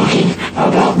keeps talking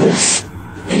about this,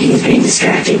 and he's being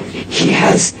distracted. He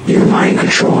has your mind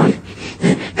controlling,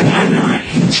 and I'm not.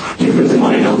 You really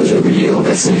want to know who's a real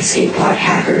Wrestling Escape Pod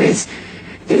hacker is?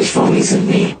 There's phonies of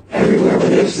me everywhere, but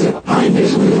there's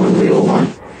only one real one.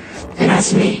 And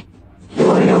that's me. You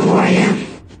want to know who I am?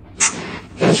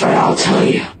 That's right, I'll tell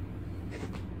you.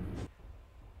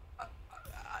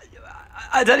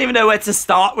 I don't even know where to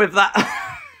start with that.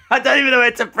 I don't even know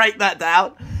where to break that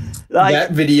down. Like,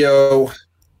 that video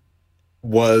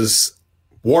was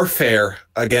warfare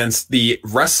against the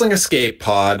wrestling escape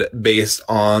pod based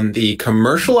on the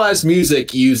commercialized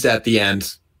music used at the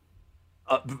end.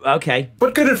 Okay.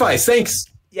 But good advice. Thanks.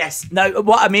 Yes. No,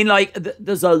 what I mean, like,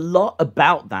 there's a lot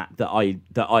about that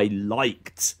I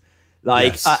liked.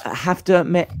 Like, yes. I have to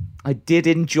admit, I did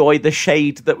enjoy the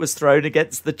shade that was thrown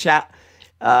against the chat.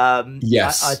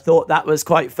 Yes. I thought that was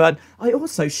quite fun. I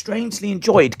also strangely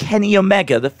enjoyed Kenny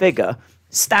Omega, the figure,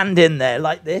 standing there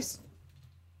like this.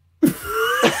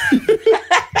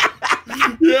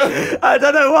 Yeah. I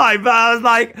don't know why, but I was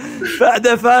like, but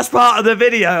the first part of the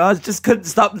video, I just couldn't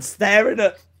stop staring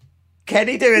at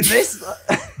Kenny doing this.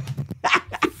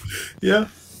 Yeah.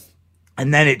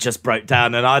 And then it just broke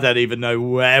down, and I don't even know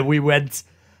where we went.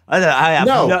 I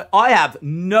have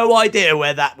no idea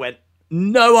where that went.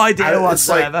 No idea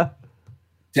whatsoever.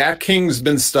 Dak King's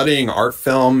been studying art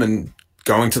film and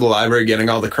going to the library, getting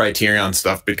all the Criterion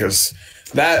stuff, because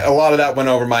a lot of that went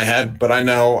over my head. But I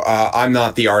know I'm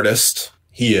not the artist.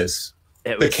 He is.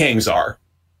 The Kings are.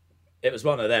 It was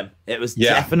one of them. It was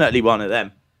definitely one of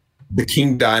them. The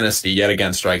King Dynasty yet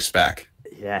again strikes back.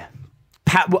 Yeah.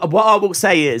 What I will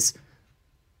say is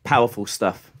powerful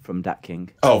stuff from Dak King.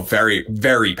 Oh, very,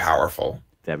 very powerful.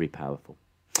 Very powerful.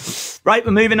 Right,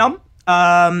 we're moving on.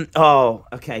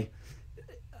 Okay.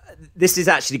 This is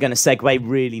actually going to segue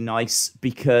really nice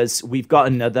because we've got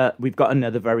another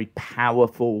very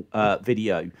powerful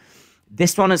video.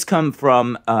 This one has come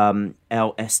from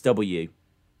LSW,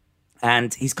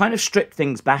 and he's kind of stripped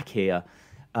things back here.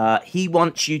 He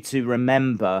wants you to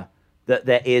remember that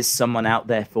there is someone out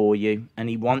there for you, and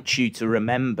he wants you to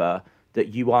remember that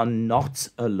you are not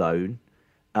alone.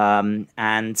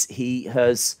 And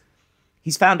he's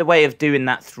found a way of doing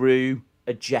that through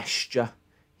a gesture.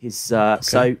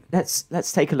 So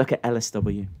let's take a look at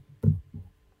LSW.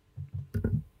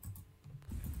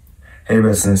 Hey,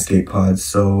 Wrestling Escape Pod.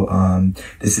 So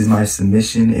this is my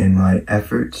submission in my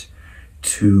effort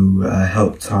to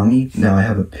help Tommy. Now I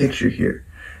have a picture here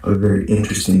of a very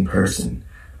interesting person.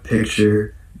 A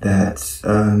picture that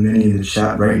many in the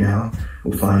chat right now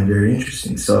will find very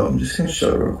interesting. So I'm just going to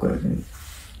show it real quick.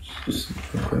 Just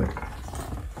real quick.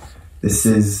 This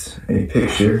is a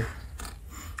picture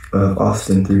of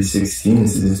Austin 316.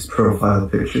 This is his profile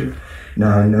picture.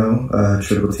 Now I know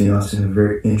Triple T and Austin have a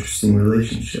very interesting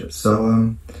relationship.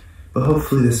 So, but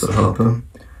hopefully this will help him.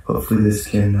 Hopefully this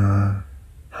can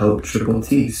help Triple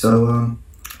T. So,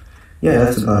 yeah,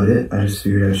 that's about it. I just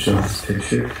figured I'd show this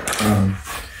picture.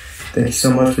 Thank you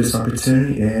so much for this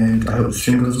opportunity, and I hope the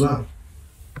stream goes well.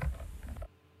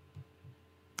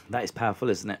 That is powerful,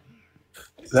 isn't it?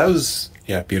 That was,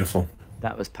 beautiful.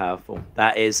 That was powerful.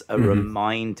 That is a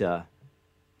reminder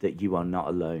that you are not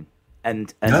alone.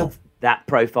 And that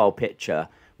profile picture,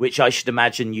 which I should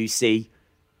imagine you see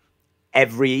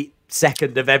every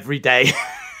second of every day.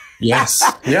 Yes.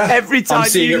 Yeah. Every time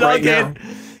you log in.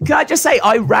 Can I just say,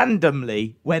 I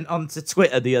randomly went onto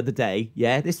Twitter the other day.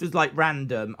 Yeah, this was like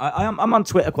random. I'm on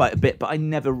Twitter quite a bit, but I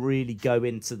never really go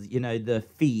into the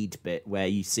feed bit where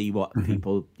you see what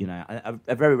people, I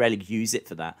very rarely use it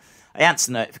for that. I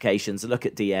answer notifications, I look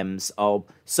at DMs, I'll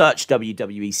search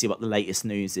WWE, see what the latest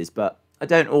news is, but I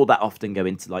don't all that often go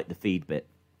into like the feed bit.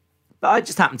 But I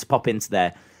just happened to pop into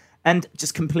there, and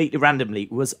just completely randomly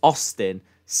was Austin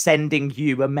sending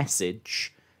you a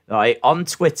message, right, on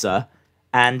Twitter.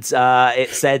 And it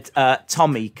said,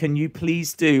 Tommy, can you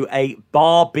please do a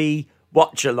Barbie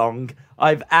watch along?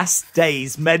 I've asked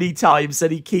Days many times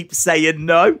and he keeps saying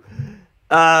no.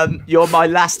 You're my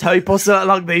last hope or something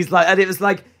along these lines. And it was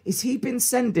like, has he been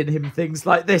sending him things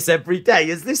like this every day?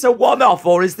 Is this a one-off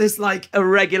or is this like a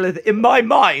regular? In my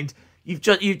mind, you've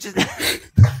just you're just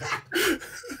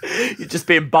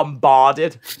being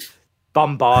bombarded.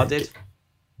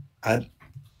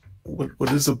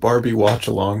 What is a Barbie watch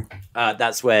along?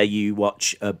 That's where you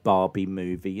watch a Barbie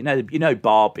movie. You know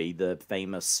Barbie, the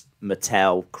famous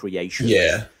Mattel creation.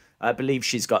 Yeah. I believe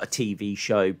she's got a TV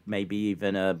show, maybe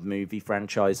even a movie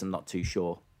franchise. I'm not too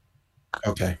sure.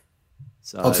 Okay.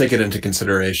 So I'll take it into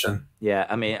consideration. Yeah,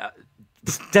 I mean,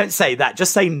 don't say that.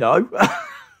 Just say no.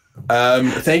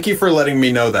 Thank you for letting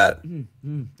me know that.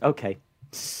 Okay.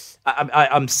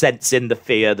 I'm sensing the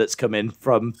fear that's coming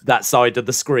from that side of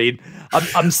the screen.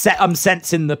 I'm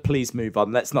sensing the please move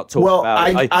on. Let's not talk about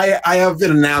it. I have an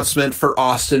announcement for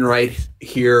Austin right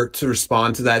here to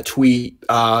respond to that tweet.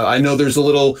 I know there's a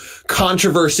little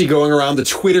controversy going around the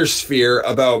Twitter sphere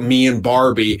about me and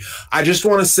Barbie. I just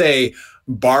want to say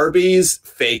Barbie's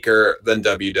faker than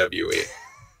WWE.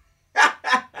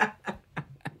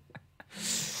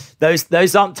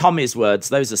 Those aren't Tommy's words.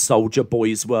 Those are Soulja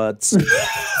Boy's words.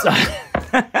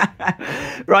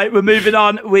 Right, we're moving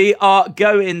on. We are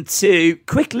going to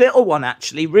quick little one,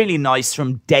 actually. Really nice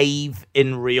from Dave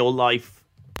in real life.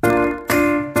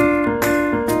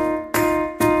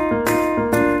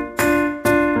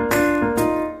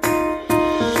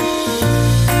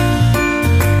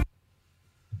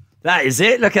 That is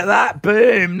it. Look at that.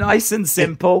 Boom. Nice and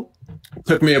simple. It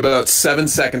took me about 7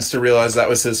 seconds to realize that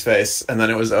was his face, and then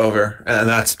it was over, and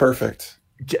that's perfect.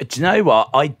 Do you know what?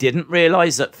 I didn't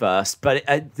realize at first, but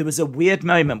there was a weird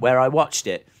moment where I watched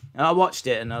it, and I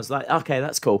was like, okay,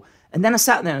 that's cool. And then I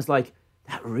sat there and I was like,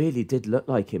 that really did look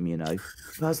like him, you know?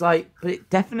 But I was like, but it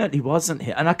definitely wasn't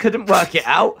him. And I couldn't work it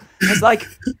out. I was like,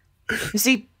 does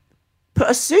he put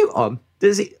a suit on?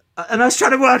 Does he? And I was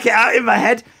trying to work it out in my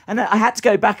head, and I had to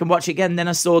go back and watch it again. And then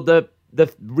I saw the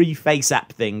reface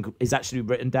app thing is actually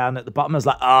written down at the bottom. I was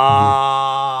like,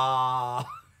 ah.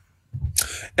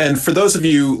 And for those of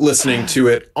you listening to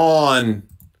it on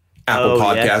Apple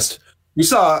Podcast, we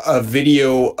saw a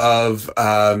video of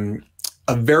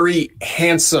a very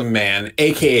handsome man,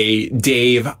 aka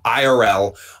Dave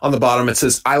IRL. On the bottom, it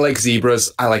says, "I like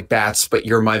zebras, I like bats, but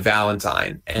you're my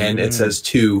Valentine," and it says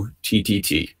to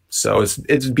TTT. So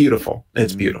it's beautiful.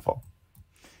 It's beautiful.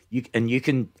 You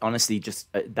can honestly just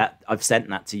that I've sent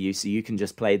that to you, so you can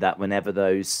just play that whenever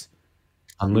those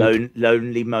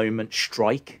lonely moments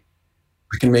strike.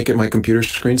 I can make it my computer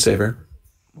screensaver.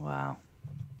 Wow.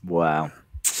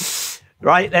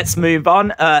 Right, let's move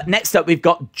on. Next up, we've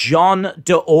got John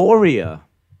D'Oria.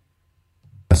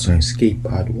 Wrestling Skate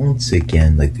Pod once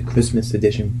again, like the Christmas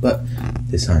edition, but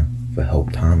this time for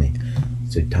Help Tommy.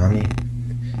 So Tommy,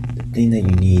 the thing that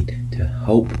you need to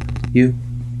help you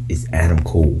is Adam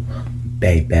Cole,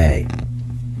 baby.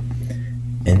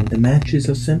 And the matches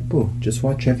are simple. Just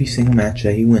watch every single match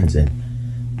that he wins in.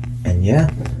 And yeah,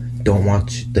 don't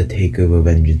watch the Takeover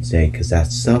Vengeance Day, because that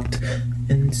sucked,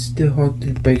 and still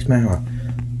it breaks my heart.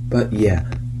 But yeah,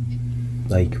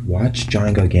 like, watch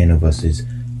Johnny Gargano versus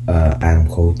Adam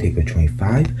Cole, Takeover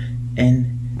 25,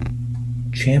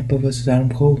 and Ciampa versus Adam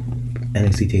Cole,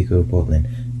 NXT Takeover Portland.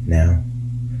 Now,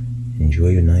 enjoy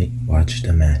your night, watch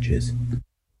the matches.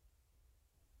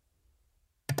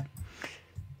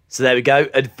 So there we go.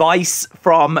 Advice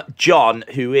from John,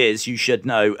 who is, you should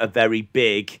know, a very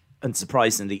big and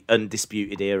surprisingly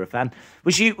Undisputed Era fan.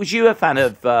 Was you a fan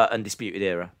of Undisputed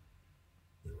Era?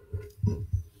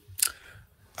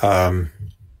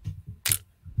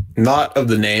 Not of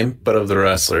the name, but of the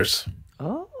wrestlers.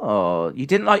 Oh, you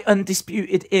didn't like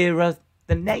Undisputed Era,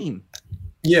 the name?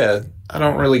 Yeah, I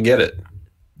don't really get it.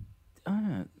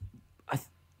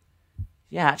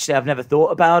 Yeah, actually, I've never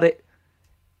thought about it.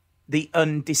 The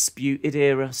Undisputed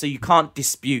Era. So you can't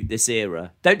dispute this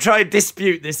era. Don't try and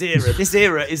dispute this era. This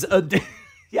era is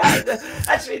yeah,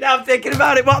 actually, now I'm thinking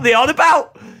about it. What are they on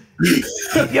about?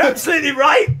 You're absolutely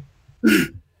right.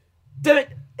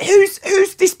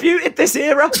 Who's disputed this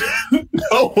era?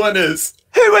 No one is.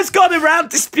 Who has gone around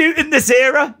disputing this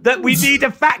era that we need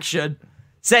a faction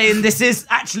saying this is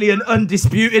actually an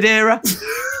undisputed era?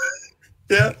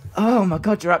 Yeah. Oh my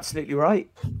God, you're absolutely right.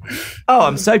 Oh,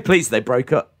 I'm so pleased they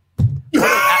broke up. What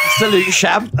an absolute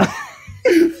sham.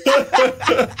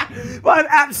 What an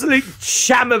absolute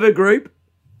sham of a group.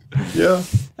 Yeah.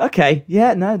 Okay.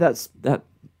 Yeah, no, that's that.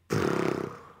 Do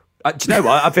you know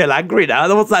what? I feel angry now.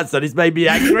 What's that done? It's made me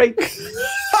angry.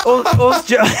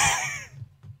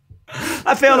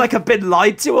 I feel like I've been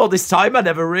lied to all this time. I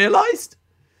never realised.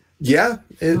 Yeah.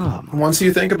 Once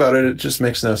you think about it, it just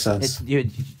makes no sense.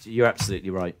 You're absolutely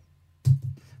right.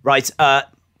 Right.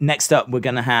 Next up, we're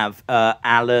going to have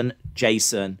Alan,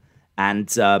 Jason,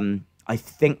 and I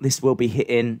think this will be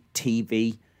hitting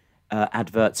TV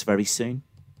adverts very soon.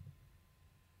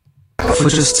 For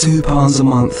just £2 a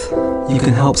month, you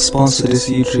can help sponsor this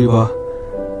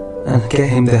YouTuber and get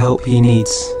him the help he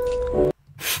needs.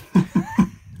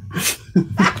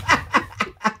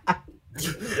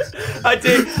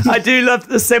 I do love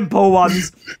the simple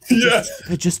ones. Yeah.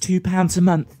 For just £2 a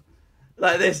month.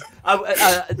 Like this.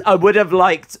 I would have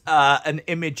liked an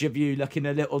image of you looking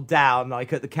a little down,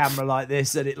 like at the camera like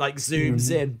this, and it like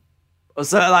zooms in. Or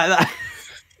something like that.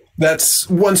 That's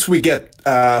once we get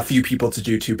a few people to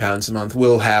do £2 a month,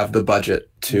 we'll have the budget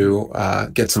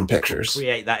to get some pictures.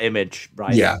 Create that image,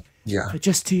 right? Yeah. Yeah. But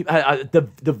just to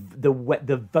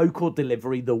the vocal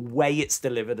delivery, the way it's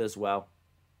delivered as well.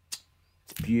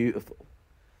 It's beautiful.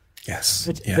 Yes.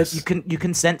 But you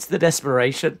can sense the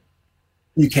desperation.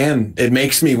 You can. It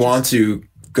makes me want to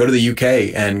go to the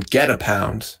UK and get a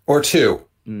 £1 or £2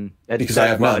 because I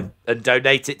have none. And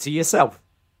donate it to yourself.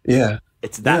 Yeah.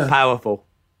 It's that powerful.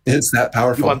 It's that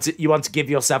powerful. You want to give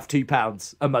yourself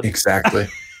 £2 a month. Exactly.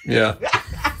 Yeah.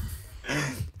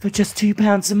 For just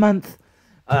 £2 a month.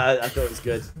 I thought it was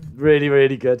good. Really,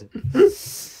 really good.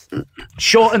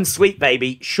 Short and sweet,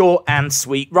 baby. Short and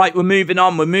sweet. Right, we're moving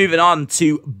on. We're moving on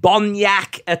to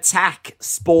Bonyak Attack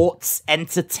Sports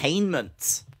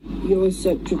Entertainment. Yo, what's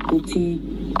up, Triple T?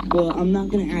 Well, I'm not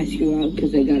gonna ask you out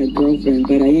because I got a girlfriend,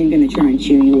 but I am gonna try and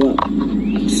cheer you up.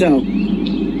 So,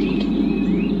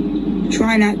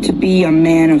 try not to be a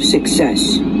man of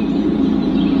success,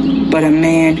 but a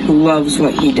man who loves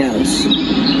what he does.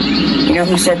 You know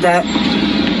who said that?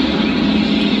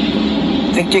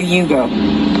 Victor Hugo.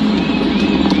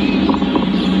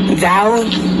 Thou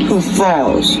who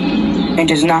falls and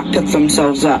does not pick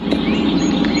themselves up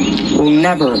will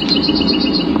never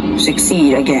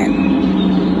succeed again.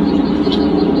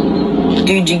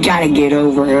 Dude, you gotta get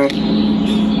over her.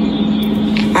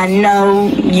 I know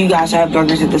you guys have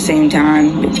burgers at the same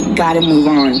time, but you gotta move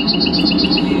on.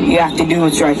 You have to do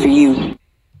what's right for you.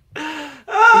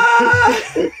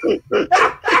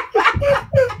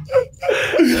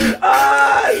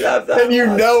 I love that. And you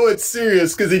know it's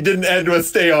serious because he didn't end with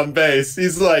stay on base.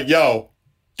 He's like, yo,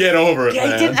 get over it,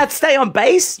 man. He didn't have to stay on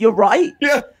base. You're right.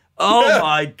 Yeah. Oh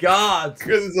my God.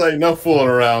 Because it's like, no fooling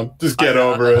around. Just get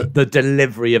over it. The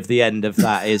delivery of the end of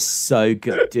that is so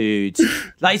good, dude.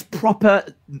 Like, it's proper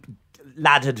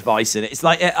lad advice in it. It's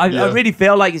like, I really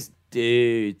feel like it's,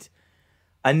 dude,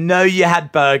 I know you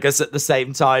had burgers at the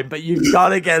same time, but you've got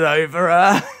to get over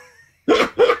her.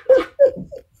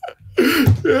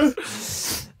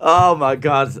 Oh my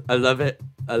God. I love it.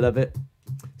 I love it.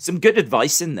 Some good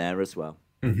advice in there as well.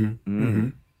 Who's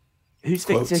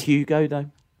Quotes. Victor Hugo,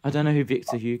 though? I don't know who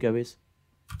Victor Hugo is.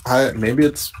 Maybe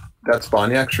that's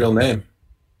Bonyak's real name.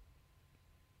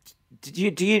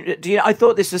 Do you? I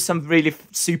thought this was some really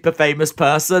super famous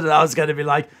person, and I was going to be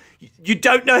like, you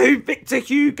don't know who Victor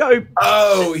Hugo?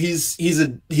 Oh, he's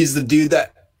the dude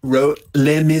that wrote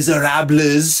Les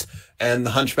Miserables and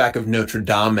The Hunchback of Notre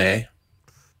Dame.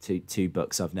 Two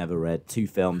books I've never read, 2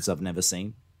 films I've never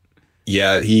seen.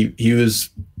 Yeah, he was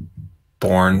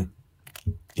born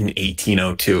in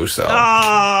 1802, so.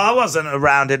 I wasn't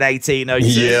around in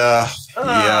 1802.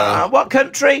 Yeah. What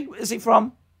country is he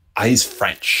from? He's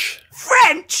French.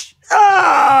 French?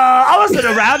 I wasn't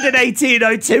around in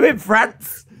 1802 in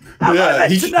France. How am I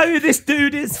meant to know who this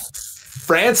dude is?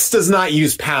 France does not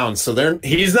use pounds, so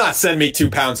he's not sending me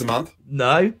 £2 a month.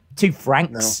 No, 2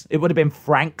 francs. No. It would have been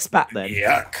francs back then.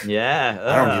 Yuck. Yeah.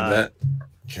 I don't need that.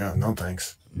 Yeah, no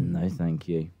thanks. No, thank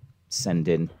you. Send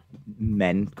in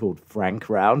men called Frank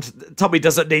round. Tommy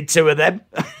doesn't need 2 of them.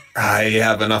 I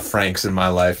have enough Franks in my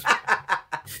life.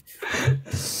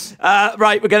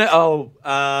 Right, we're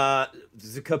gonna.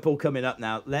 There's a couple coming up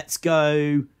now. Let's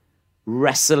go.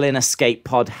 Wrestling Escape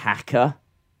Pod Hacker.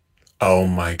 Oh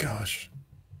my gosh.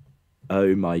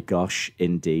 Oh my gosh,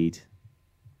 indeed.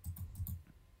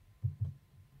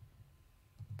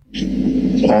 I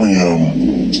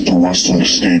am the Wrestling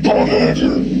Escape Pod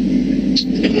Hacker.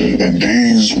 And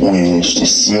Days wanted us to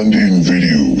send in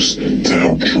videos to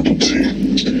help Triple T.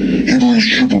 He believes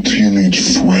Triple T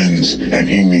needs friends and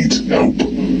he needs help.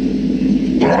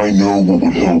 But I know what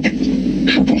would help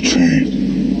Triple T.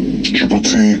 Triple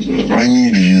T, I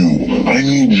need you. I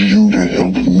need you to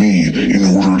help me in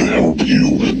order to help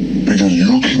you. Because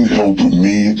you can help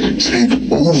me take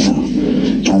over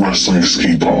the Wrestling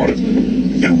Escape Pod.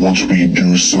 And once we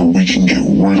do so, we can get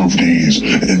rid of Days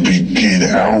and begin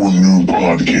our new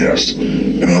podcast.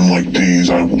 And unlike Days,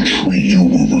 I will treat you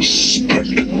with respect.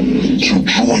 So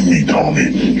join me,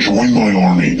 Tommy. Join my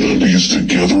army, because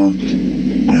together,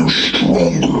 we are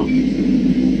stronger.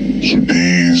 So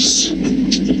Days,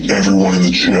 everyone in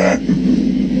the chat,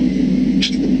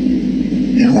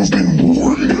 you have been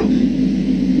warned.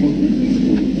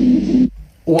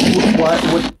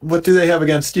 What do they have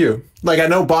against you? Like, I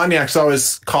know Bonyak's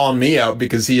always calling me out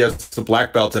because he has the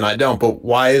black belt and I don't, but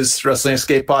why is Wrestling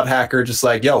Escape Pod Hacker just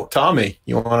like, yo, Tommy,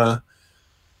 you wanna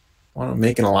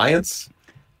make an alliance?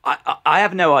 I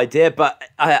have no idea, but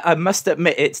I must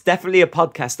admit it's definitely a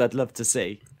podcast I'd love to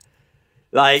see.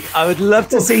 Like, I would love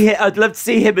to see him. I'd love to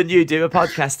see him and you do a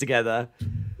podcast together.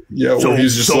 Yeah, well,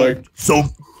 he's just like,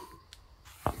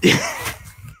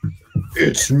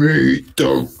 it's me,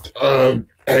 don't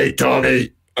Hey,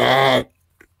 Tommy. And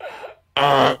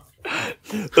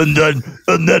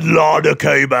then Lana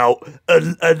came out,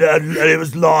 and it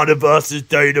was Lana versus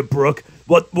Dana Brooke.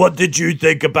 What did you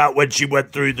think about when she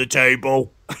went through the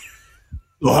table?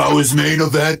 How is main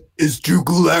event? Is Drew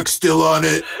Gulak still on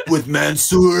it with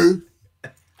Mansoor?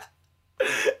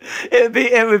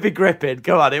 It would be gripping.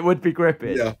 Come on, it would be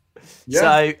gripping. Yeah.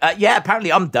 So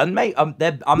apparently I'm done, mate. I'm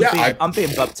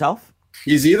being bumped off.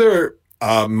 He's either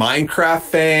a Minecraft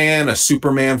fan, a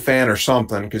Superman fan, or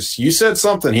something, because you said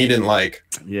something he didn't like.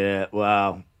 Yeah,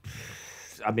 well,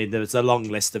 I mean, there's a long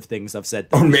list of things I've said.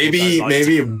 Or maybe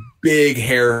a big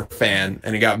hair fan,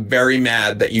 and he got very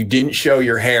mad that you didn't show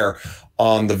your hair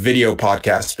on the video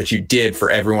podcast, but you did for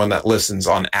everyone that listens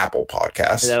on Apple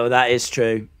Podcasts. No, that is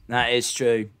true. That is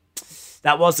true.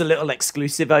 That was a little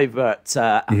exclusive over at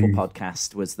Apple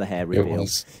Podcast, was the hair reveal. It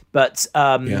was. But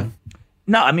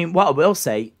no, I mean, what I will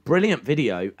say, brilliant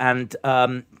video, and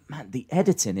man, the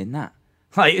editing in that,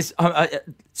 like,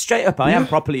 straight up, I am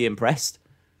properly impressed.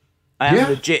 I am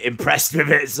legit impressed with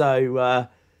it. So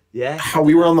how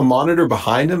we were on the monitor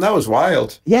behind him, that was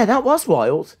wild. Yeah, that was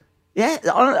wild. Yeah,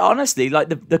 honestly, like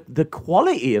the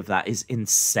quality of that is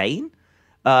insane.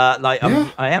 I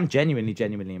am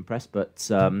genuinely impressed, but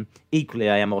equally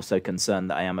I am also concerned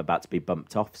that I am about to be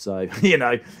bumped off. So,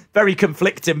 very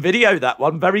conflicting video, that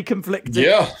one. Very conflicting.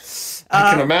 Yeah,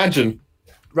 I can imagine.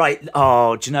 Right.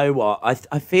 Oh, do you know what?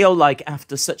 I feel like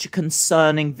after such a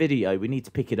concerning video, we need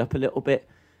to pick it up a little bit.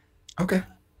 Okay.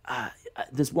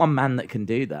 There's one man that can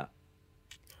do that.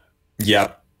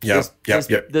 Yep.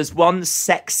 There's one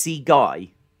sexy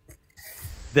guy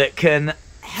that can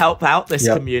help out this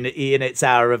community in its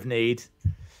hour of need.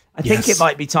 I think it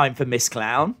might be time for Miss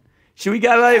Clown. Should we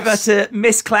go over to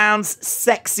Miss Clown's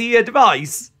sexy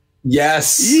advice?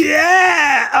 Yes.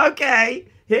 Yeah. Okay.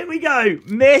 Here we go.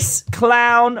 Miss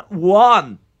Clown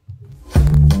 1.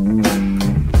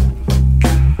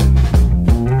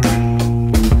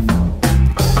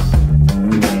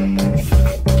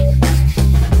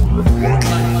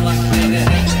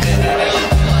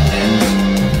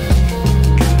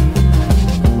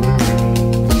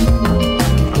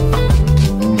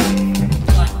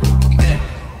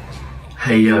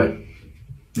 Hey yo,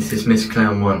 this is Miss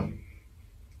Clown 1.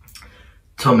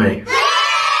 Tommy,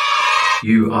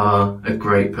 you are a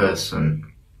great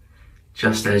person,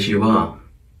 just as you are.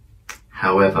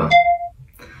 However,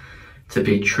 to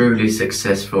be truly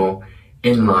successful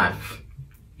in life,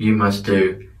 you must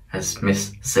do as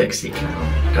Miss Sexy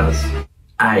Clown does.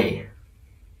 A,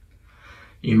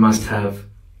 you must have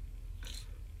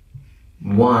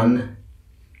 1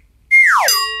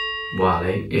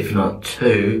 Wally, if not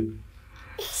 2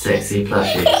 sexy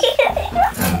plushies.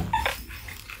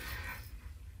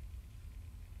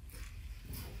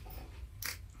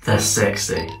 That's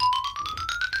sexy.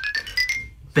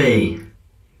 B,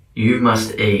 you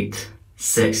must eat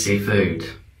sexy food.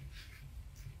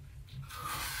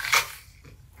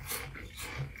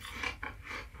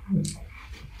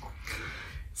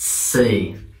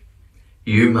 C,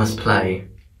 you must play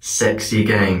sexy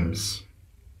games.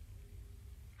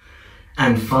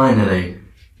 And finally,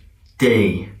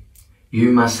 D,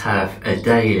 you must have a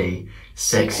daily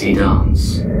sexy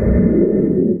dance.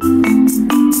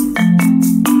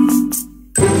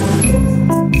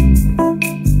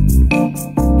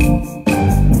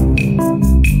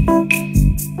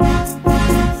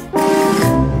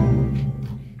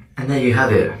 And there you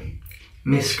have it,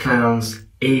 Miss Clown's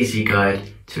easy guide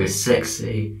to a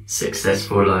sexy,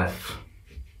 successful life.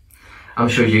 I'm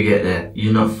sure you get there,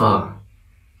 you're not far.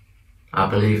 I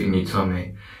believe in you,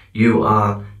 Tommy. You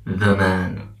are the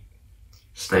man.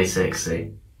 Stay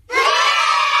sexy.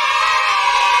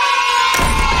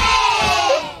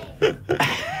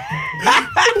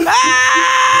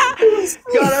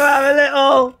 Gotta have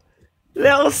a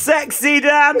little sexy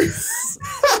dance.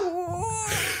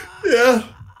 Yeah.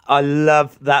 I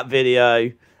love that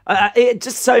video.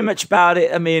 Just so much about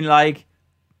it. I mean, like,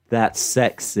 that's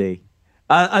sexy.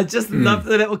 I just love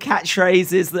the little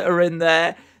catchphrases that are in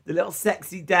there. The little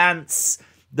sexy dance.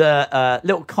 The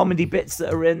little comedy bits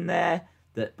that are in there.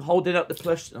 The holding up the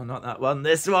plush. Oh, not that one.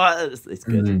 This one. It's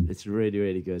good. It's really,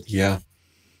 really good. Yeah.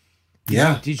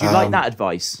 Yeah. Did you like that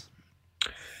advice?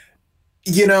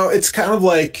 It's kind of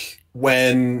like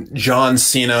when John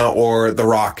Cena or The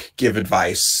Rock give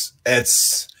advice.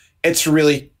 It's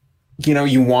really,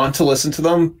 you want to listen to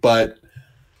them, but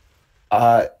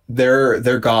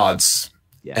they're gods,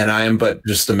 and I am but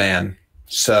just a man.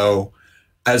 So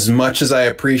as much as I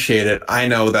appreciate it, I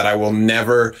know that I will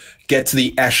never get to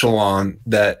the echelon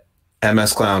that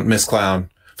MS Clown, Miss Clown.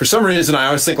 For some reason, I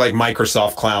always think like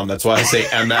Microsoft Clown. That's why I say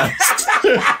MS.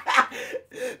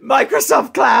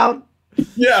 Microsoft clown.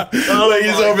 Yeah, like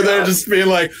he's over there just being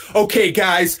like, okay,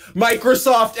 guys,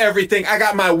 Microsoft everything. I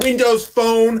got my Windows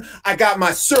phone. I got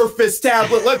my Surface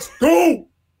tablet. Let's go.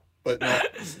 But no.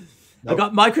 I've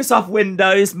got Microsoft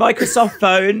Windows, Microsoft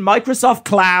Phone, Microsoft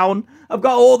Clown. I've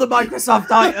got all the Microsoft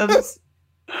items.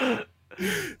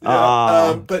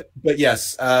 But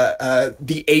yes,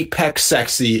 the apex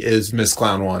sexy is Miss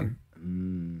Clown 1.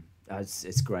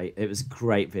 It's great. It was a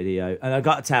great video. And I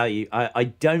got to tell you, I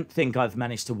don't think I've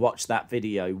managed to watch that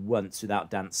video once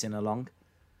without dancing along.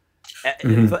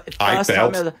 I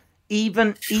felt. Time,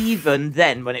 even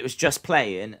then, when it was just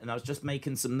playing and I was just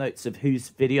making some notes of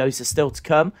whose videos are still to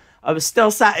come, I was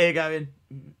still sat here going...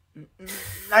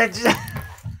 I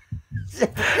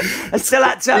still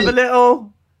had to have a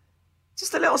little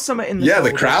something in the Yeah,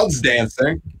 shoulder. the crowd's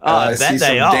dancing. I bet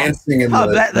they are. Dancing in I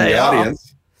the, bet they in the are. audience.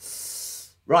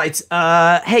 Right.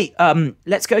 Hey,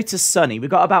 let's go to Sunny. We've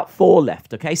got about 4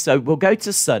 left. Okay, so we'll go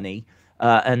to Sunny,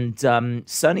 and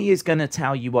Sunny is going to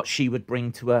tell you what she would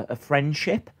bring to a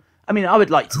friendship. I mean, I would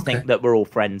like to think that we're all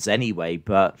friends anyway,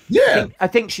 but yeah, I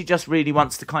think she just really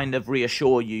wants to kind of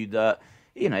reassure you that,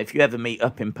 you know, if you ever meet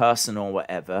up in person or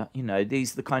whatever, you know,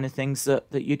 these are the kind of things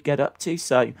that you'd get up to.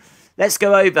 So let's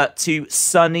go over to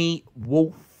Sunny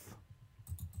Wolf.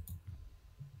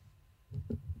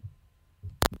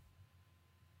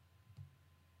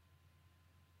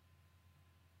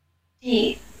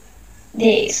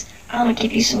 Days, I'm gonna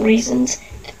give you some reasons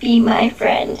to be my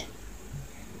friend.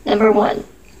 Number 1,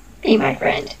 be my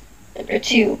friend. Number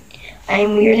 2, I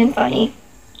am weird and funny.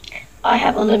 I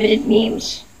have unlimited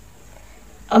memes.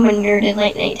 I'm a nerd in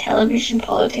late night television,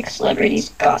 politics, celebrities,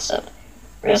 gossip,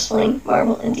 wrestling,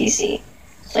 Marvel, and DC.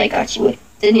 So I got you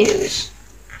with the news.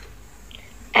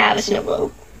 Abs in a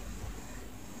robe.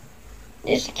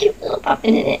 There's a cute little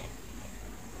puppet in it.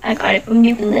 I got it from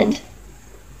Newfoundland.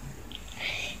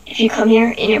 If you come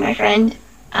here and you're my friend,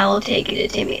 I will take you to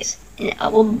Timmy's, and I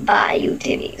will buy you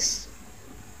Timmy's.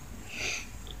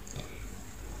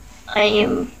 I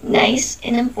am nice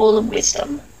and I'm full of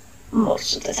wisdom,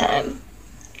 most of the time.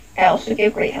 I also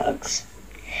give great hugs.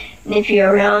 And if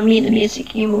you're around me, the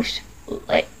music you most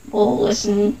will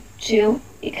listen to,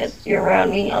 because you're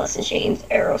around me, Alice in Chains,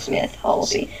 Aerosmith,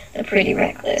 Halsey, The Pretty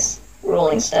Reckless,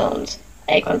 Rolling Stones,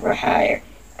 Icon for Hire,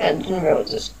 Guns N'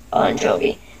 Roses, Bon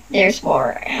Jovi. There's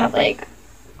more. I have a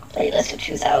playlist of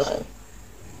 2,000.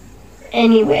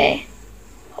 Anyway,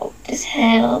 hope this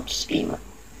helps be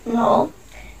all.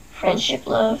 Friendship,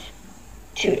 love,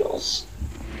 toodles.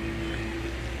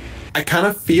 I kind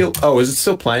of feel... Oh, is it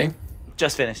still playing?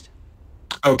 Just finished.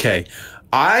 Okay.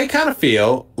 I kind of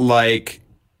feel like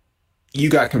you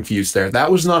got confused there.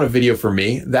 That was not a video for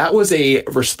me. That was a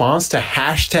response to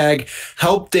hashtag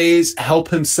help Days help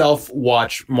himself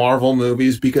watch Marvel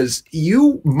movies, because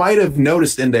you might have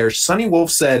noticed in there, Sunny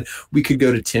Wolf said we could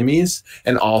go to Timmy's,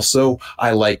 and also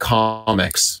I like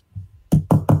comics.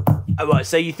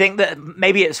 So you think that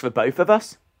maybe it's for both of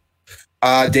us?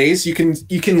 Days, you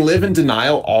can live in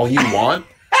denial all you want,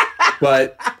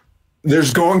 but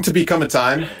there's going to become a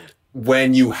time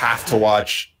when you have to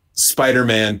watch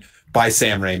Spider-Man by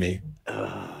Sam Raimi.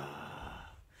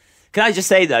 Can I just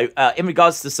say, though, in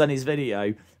regards to Sunny's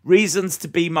video, reasons to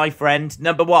be my friend.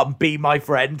 Number 1, be my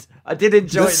friend. I did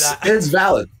enjoy that. It's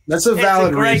valid. That's a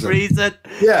valid reason. It's a great reason.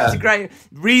 Yeah. It's a great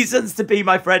reasons to be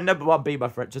my friend. Number 1, be my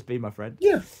friend. Just be my friend.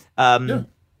 Yeah.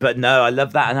 But no, I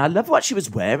love that. And I love what she was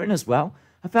wearing as well.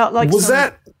 I felt like... Was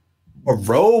that a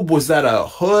robe? Was that a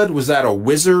hood? Was that a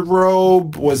wizard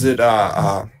robe? Was it,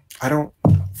 I don't...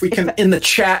 If we can, in the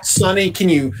chat, Sunny, can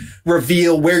you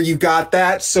reveal where you got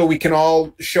that so we can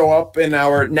all show up in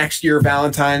our next year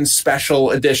Valentine's special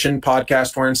edition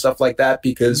podcast wearing stuff like that?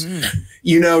 Because,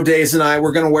 you know, Days and I,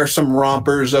 we're going to wear some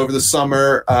rompers over the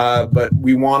summer, but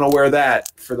we want to wear that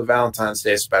for the Valentine's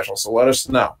Day special. So let us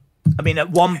know. I mean,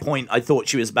 at one point, I thought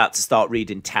she was about to start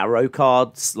reading tarot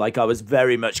cards. Like, I was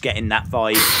very much getting that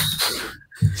vibe.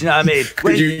 Do you know what I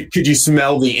mean? Could you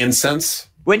smell the incense?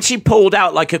 When she pulled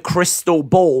out like a crystal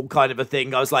ball kind of a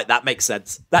thing, I was like, that makes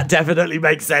sense. That definitely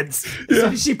makes sense. Yeah.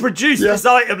 So she produced this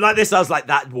item like this. I was like,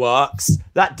 that works.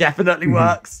 That definitely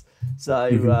works.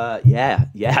 So, yeah,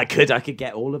 I could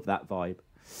get all of that vibe.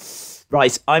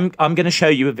 Right, I'm going to show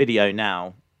you a video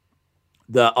now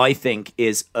that I think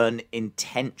is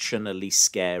unintentionally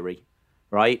scary,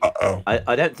 right? Uh-oh.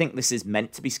 I don't think this is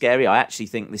meant to be scary. I actually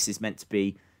think this is meant to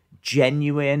be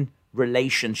genuine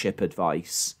relationship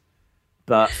advice.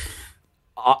 But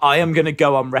I am going to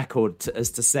go on record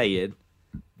as to saying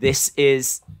this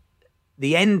is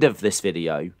the end of this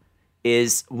video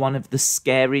is one of the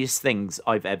scariest things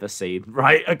I've ever seen,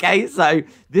 right? Okay, so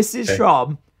this is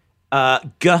from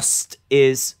Gust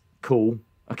is cool.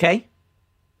 Okay?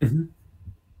 Mm-hmm.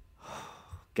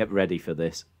 Get ready for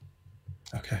this.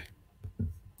 Okay.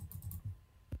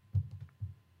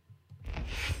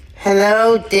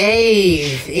 Hello,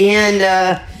 Dave,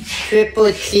 and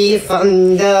Triple T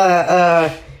from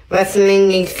the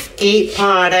Wrestling Escape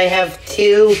Pod. I have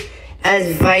two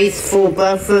advice for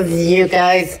both of you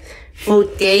guys for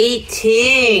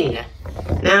dating.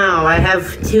 Now, I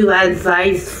have two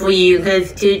advice for you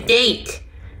guys to date.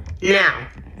 Now,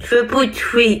 Triple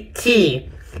T,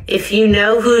 if you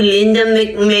know who Linda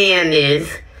McMahon is,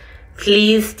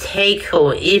 please take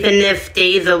her, even if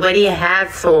Dave already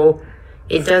has her.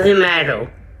 It doesn't matter.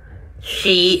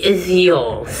 She is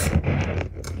yours.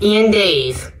 And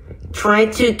Dave, try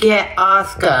to get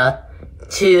Oscar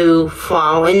to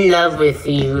fall in love with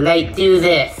you. Like, do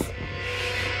this.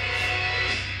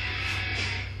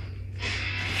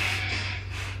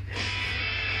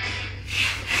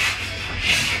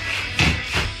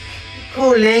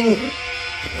 Cool language.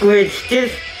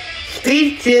 Just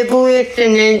speak gibberish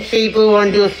and then she will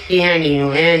understand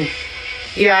you. And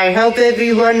yeah, I hope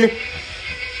everyone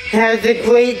has a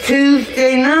great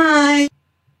Tuesday night.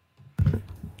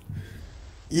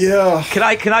 Yeah.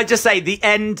 Can I just say the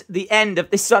end of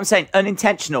this is what I'm saying,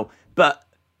 unintentional, but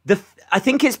I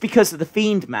think it's because of the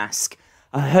Fiend mask.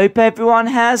 I hope everyone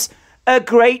has a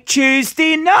great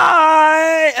Tuesday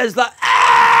night. It's like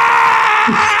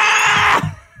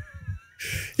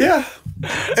Yeah.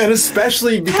 And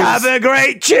especially because have a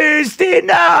great Tuesday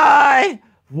night.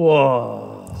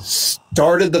 Whoa.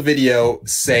 Started the video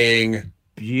saying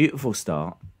beautiful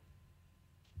start.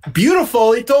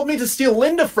 Beautiful. He told me to steal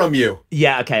Linda from you.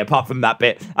 Yeah, okay, apart from that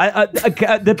bit.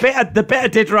 The bit I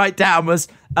did write down was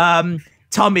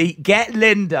Tommy, get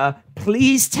Linda,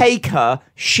 please take her.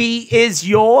 She is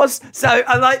yours. So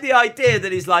I like the idea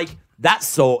that he's like, that's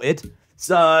sorted.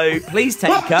 So please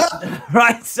take her.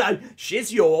 Right, so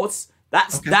she's yours.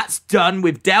 That's done.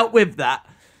 We've dealt with that.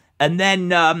 And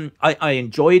then I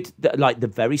enjoyed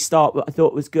the very start. I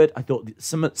thought was good. I thought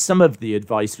some of the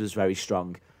advice was very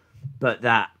strong, but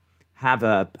that have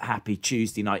a happy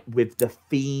Tuesday night with the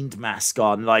Fiend mask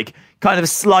on, like kind of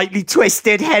slightly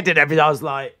twisted head and everything. I was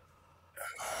like,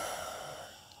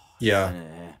 yeah.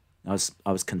 I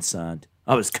was concerned.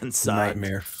 I was concerned.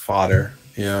 Nightmare fodder.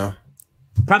 Yeah.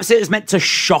 Perhaps it was meant to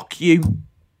shock you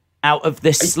out of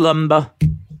this slumber.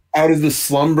 Out of the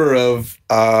slumber of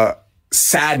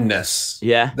sadness.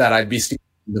 Yeah. That I'd be stealing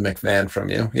the McMahon from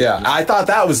you. Yeah. I thought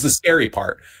that was the scary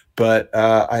part. But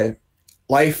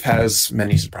life has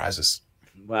many surprises.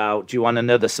 Wow. Do you want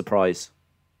another surprise?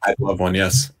 I'd love one,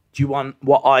 yes. Do you want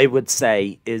what I would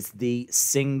say is the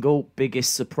single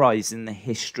biggest surprise in the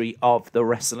history of the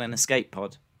Wrestling Escape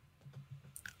Pod?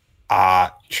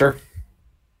 Sure.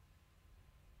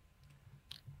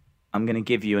 I'm going to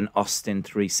give you an Austin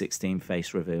 316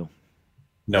 face reveal.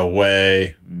 No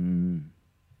way.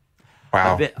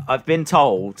 Wow. I've been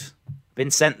told,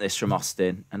 been sent this from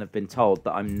Austin, and I've been told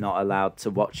that I'm not allowed to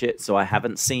watch it, so I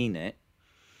haven't seen it.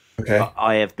 Okay. But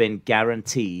I have been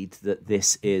guaranteed that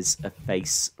this is a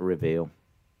face reveal.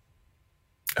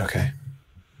 Okay.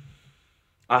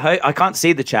 I can't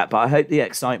see the chat, but I hope the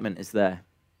excitement is there.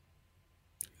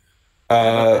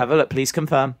 Have a look. Please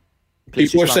confirm.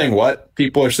 People are saying what?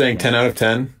 People are saying 10 out of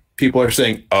 10. People are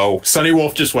saying, oh. Sonny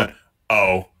Wolf just went,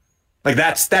 oh. Like,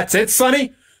 that's it,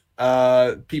 Sonny?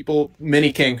 People,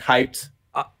 Mini King, hyped.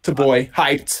 To Boy,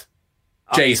 hyped.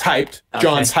 Jay's hyped.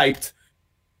 John's hyped.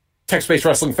 Text-based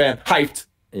wrestling fan, hyped.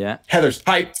 Yeah. Heather's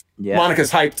hyped. Yeah.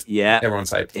 Monica's hyped. Yeah.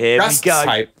 Everyone's hyped. Here Rust's we go.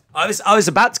 hyped. I was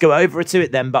about to go over to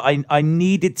it then, but I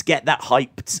needed to get that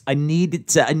hyped. I needed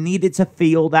to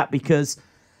feel that because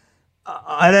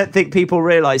I don't think people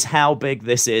realize how big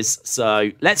this is.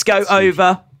 So let's go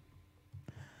over.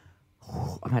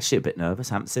 I'm actually a bit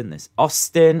nervous. I haven't seen this.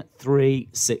 Austin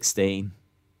 316.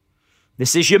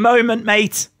 This is your moment,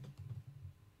 mate.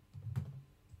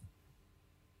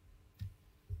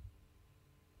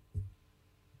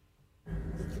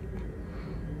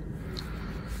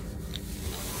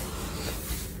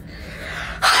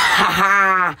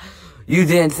 Ha! You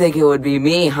didn't think it would be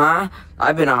me, huh?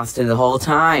 I've been Austin the whole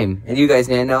time, and you guys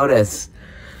didn't notice.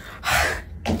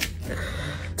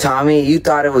 Tommy, you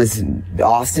thought it was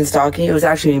Austin stalking you? It was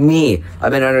actually me.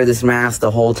 I've been under this mask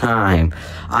the whole time.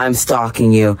 I'm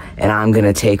stalking you, and I'm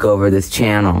gonna take over this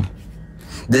channel.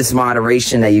 This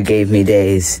moderation that you gave me,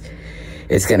 Days,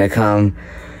 it's gonna come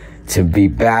to be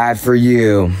bad for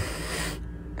you.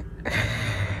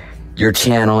 Your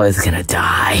channel is gonna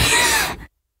die.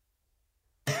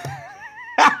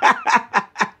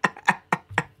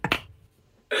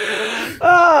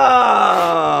 Oh.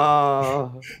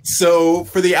 So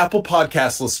for the Apple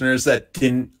Podcast listeners that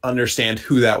didn't understand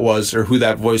who that was or who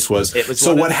that voice was. It was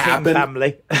so one what of the King happened?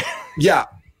 family. Yeah.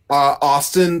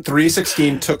 Austin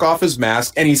 316 took off his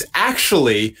mask and he's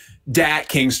actually Dat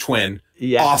King's twin.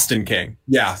 Yeah. Austin King.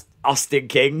 Yeah. Austin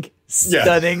King.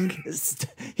 Stunning.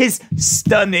 His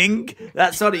stunning.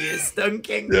 That's what he is. Stun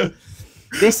King. Yeah.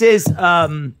 This is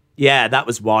yeah, that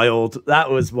was wild.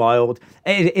 That was wild.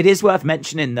 It is worth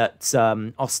mentioning that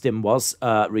Austin was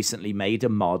recently made a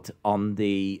mod on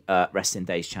the Wrestling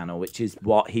Days channel, which is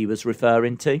what he was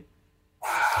referring to.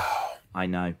 Wow. I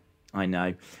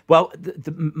know. Well,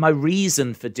 my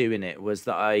reason for doing it was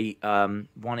that I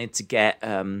wanted to get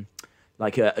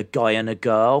like a guy and a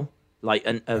girl, like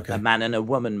a man and a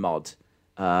woman mod.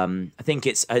 I think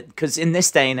it's because in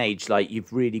this day and age, like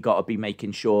you've really got to be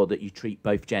making sure that you treat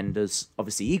both genders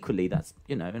obviously equally. That's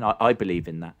and I believe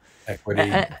in that. Equity,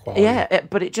 yeah,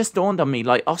 but it just dawned on me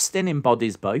like Austin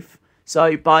embodies both.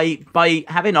 So by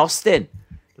having Austin,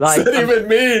 like, what does that even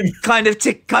mean? Kind of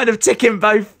ticking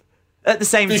both at the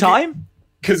same time.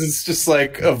 Because it's just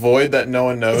like a void that no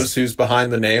one knows who's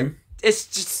behind the name. It's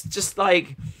just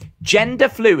like gender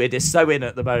fluid is so in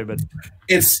at the moment.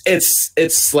 It's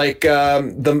like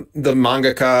the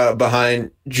mangaka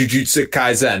behind Jujutsu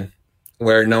Kaisen,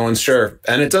 where no one's sure,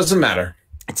 and it doesnn't matter.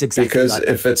 It's exactly because like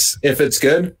if it's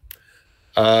good,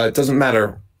 it doesn't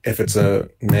matter if it's a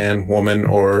man, woman,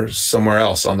 or somewhere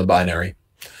else on the binary.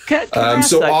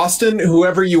 So Austin,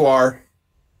 whoever you are,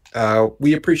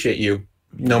 we appreciate you,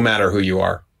 no matter who you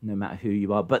are. No matter who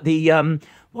you are. But the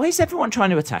why is everyone trying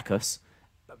to attack us?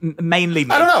 Mainly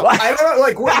me. I don't know.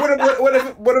 Like,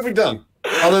 what have we done?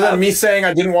 Other than me saying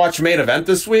I didn't watch Main Event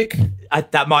this week?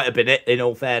 That might have been it, in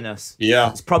all fairness.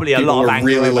 Yeah. It's probably a People lot of were anger.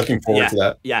 really looking forward to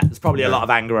that. Yeah, there's probably a lot of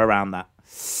anger around that.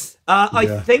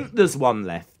 I think there's one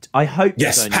left. I hope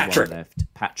there's only Patrick. one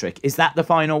left. Patrick. Is that the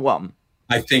final one?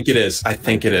 I think it is.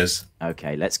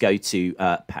 Okay, let's go to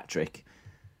Patrick.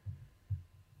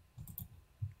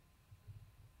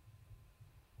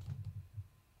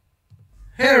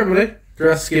 Hey everybody,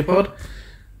 Jurassic Pod,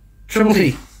 Triple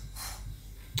T.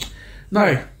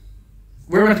 Now,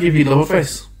 we're about to give you love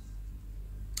advice.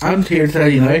 I'm here to tell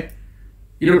you now,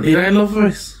 you don't need any love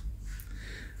advice.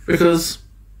 Because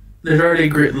there's already a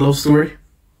great love story.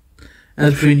 And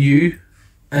it's between you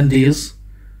and Daze.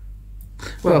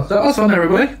 Well, that was fun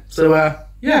everybody. So,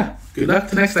 yeah, good luck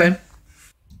till next time.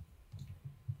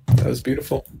 That was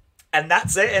beautiful. And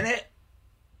that's it, innit?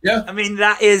 Yeah. I mean,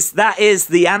 that is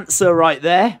the answer right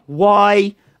there.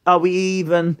 Why are we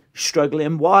even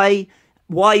struggling? Why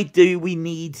do we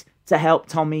need to help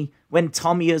Tommy when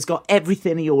Tommy has got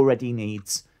everything he already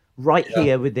needs right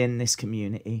here within this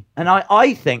community? And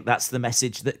I think that's the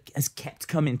message that has kept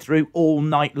coming through all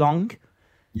night long.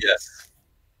 Yes.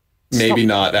 Maybe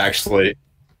not, actually.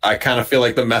 I kind of feel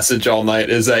like the message all night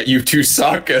is that you two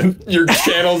suck and your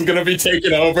channel's going to be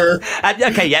taken over.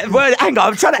 Okay, yeah. Well, hang on.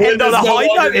 I'm trying to end on a high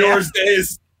note here.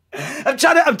 I'm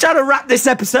trying to wrap this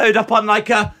episode up on like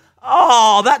I'm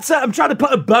trying to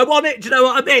put a bow on it. Do you know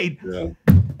what I mean?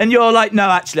 Yeah. And you're like, no,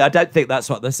 actually, I don't think that's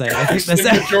what they're saying. I think they're the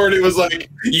saying majority was like,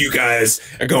 you guys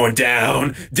are going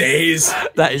down. Days.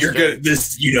 That is you're true. good.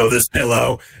 This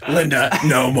pillow. Linda,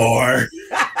 no more.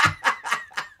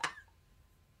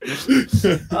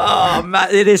 Oh man,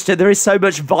 it is true. There is so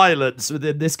much violence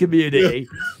within this community,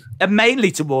 and mainly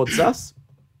towards us,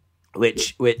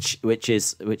 which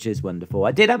is wonderful.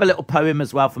 I did have a little poem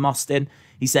as well from Austin.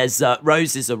 He says,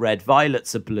 "Roses are red,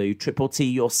 violets are blue. Triple T,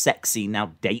 you're sexy.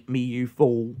 Now date me, you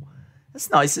fool." That's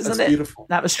nice, isn't it? Beautiful.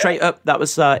 That was straight up. That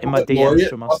was in my DMs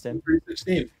from Austin.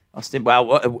 316. Austin,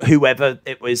 well, whoever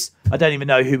it was, I don't even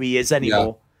know who he is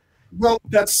anymore. Yeah. Well,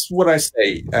 that's what I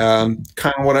say.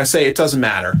 Kind of what I say. It doesn't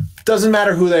matter. It doesn't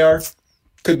matter who they are.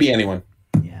 Could be anyone.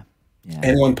 Yeah.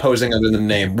 Anyone posing under the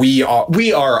name. We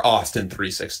are Austin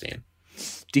 316.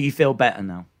 Do you feel better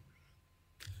now?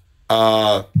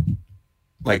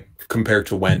 Like compared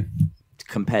to when?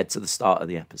 Compared to the start of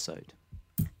the episode.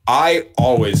 I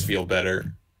always feel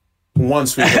better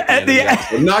once we get to the end of the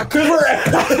episode. Not because we're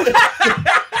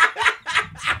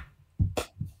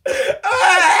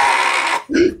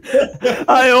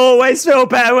I always feel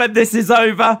better when this is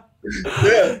over.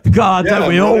 Yeah. God, don't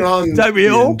we all? Don't we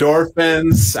all?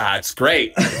 Endorphins. It's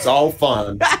great. It's all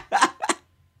fun.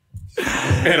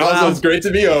 And also, it's great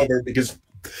to be over because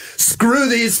screw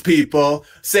these people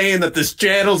saying that this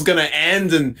channel's going to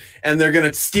end and they're going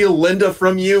to steal Linda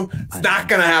from you. It's not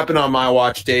going to happen on my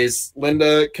watch days.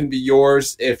 Linda can be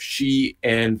yours if she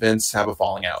and Vince have a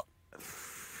falling out.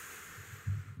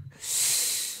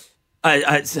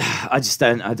 I just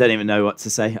don't even know what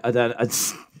to say.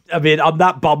 I mean, I'm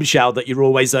that bombshell that you're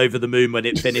always over the moon when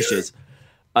it finishes.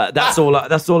 That's all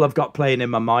I've got playing in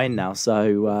my mind now.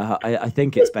 So I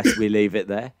think it's best we leave it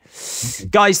there.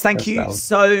 Guys, thank you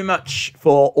so much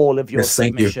for all of your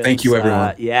submissions. Thank you,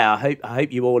 everyone. I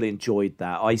hope you all enjoyed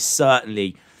that. I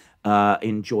certainly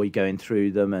enjoy going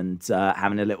through them and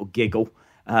having a little giggle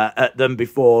at them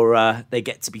before they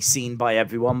get to be seen by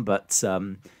everyone. But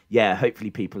hopefully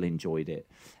people enjoyed it.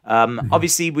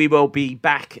 Obviously, we will be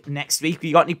back next week.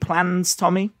 You got any plans,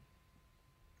 Tommy?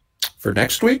 For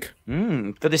next week?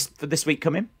 For this week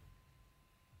coming?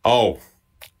 Oh,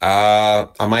 I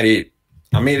might eat.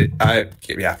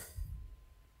 Yeah.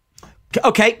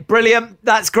 Okay, brilliant.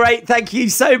 That's great. Thank you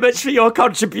so much for your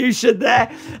contribution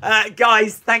there.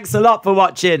 Guys, thanks a lot for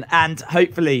watching, and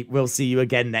hopefully we'll see you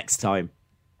again next time.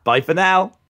 Bye for now.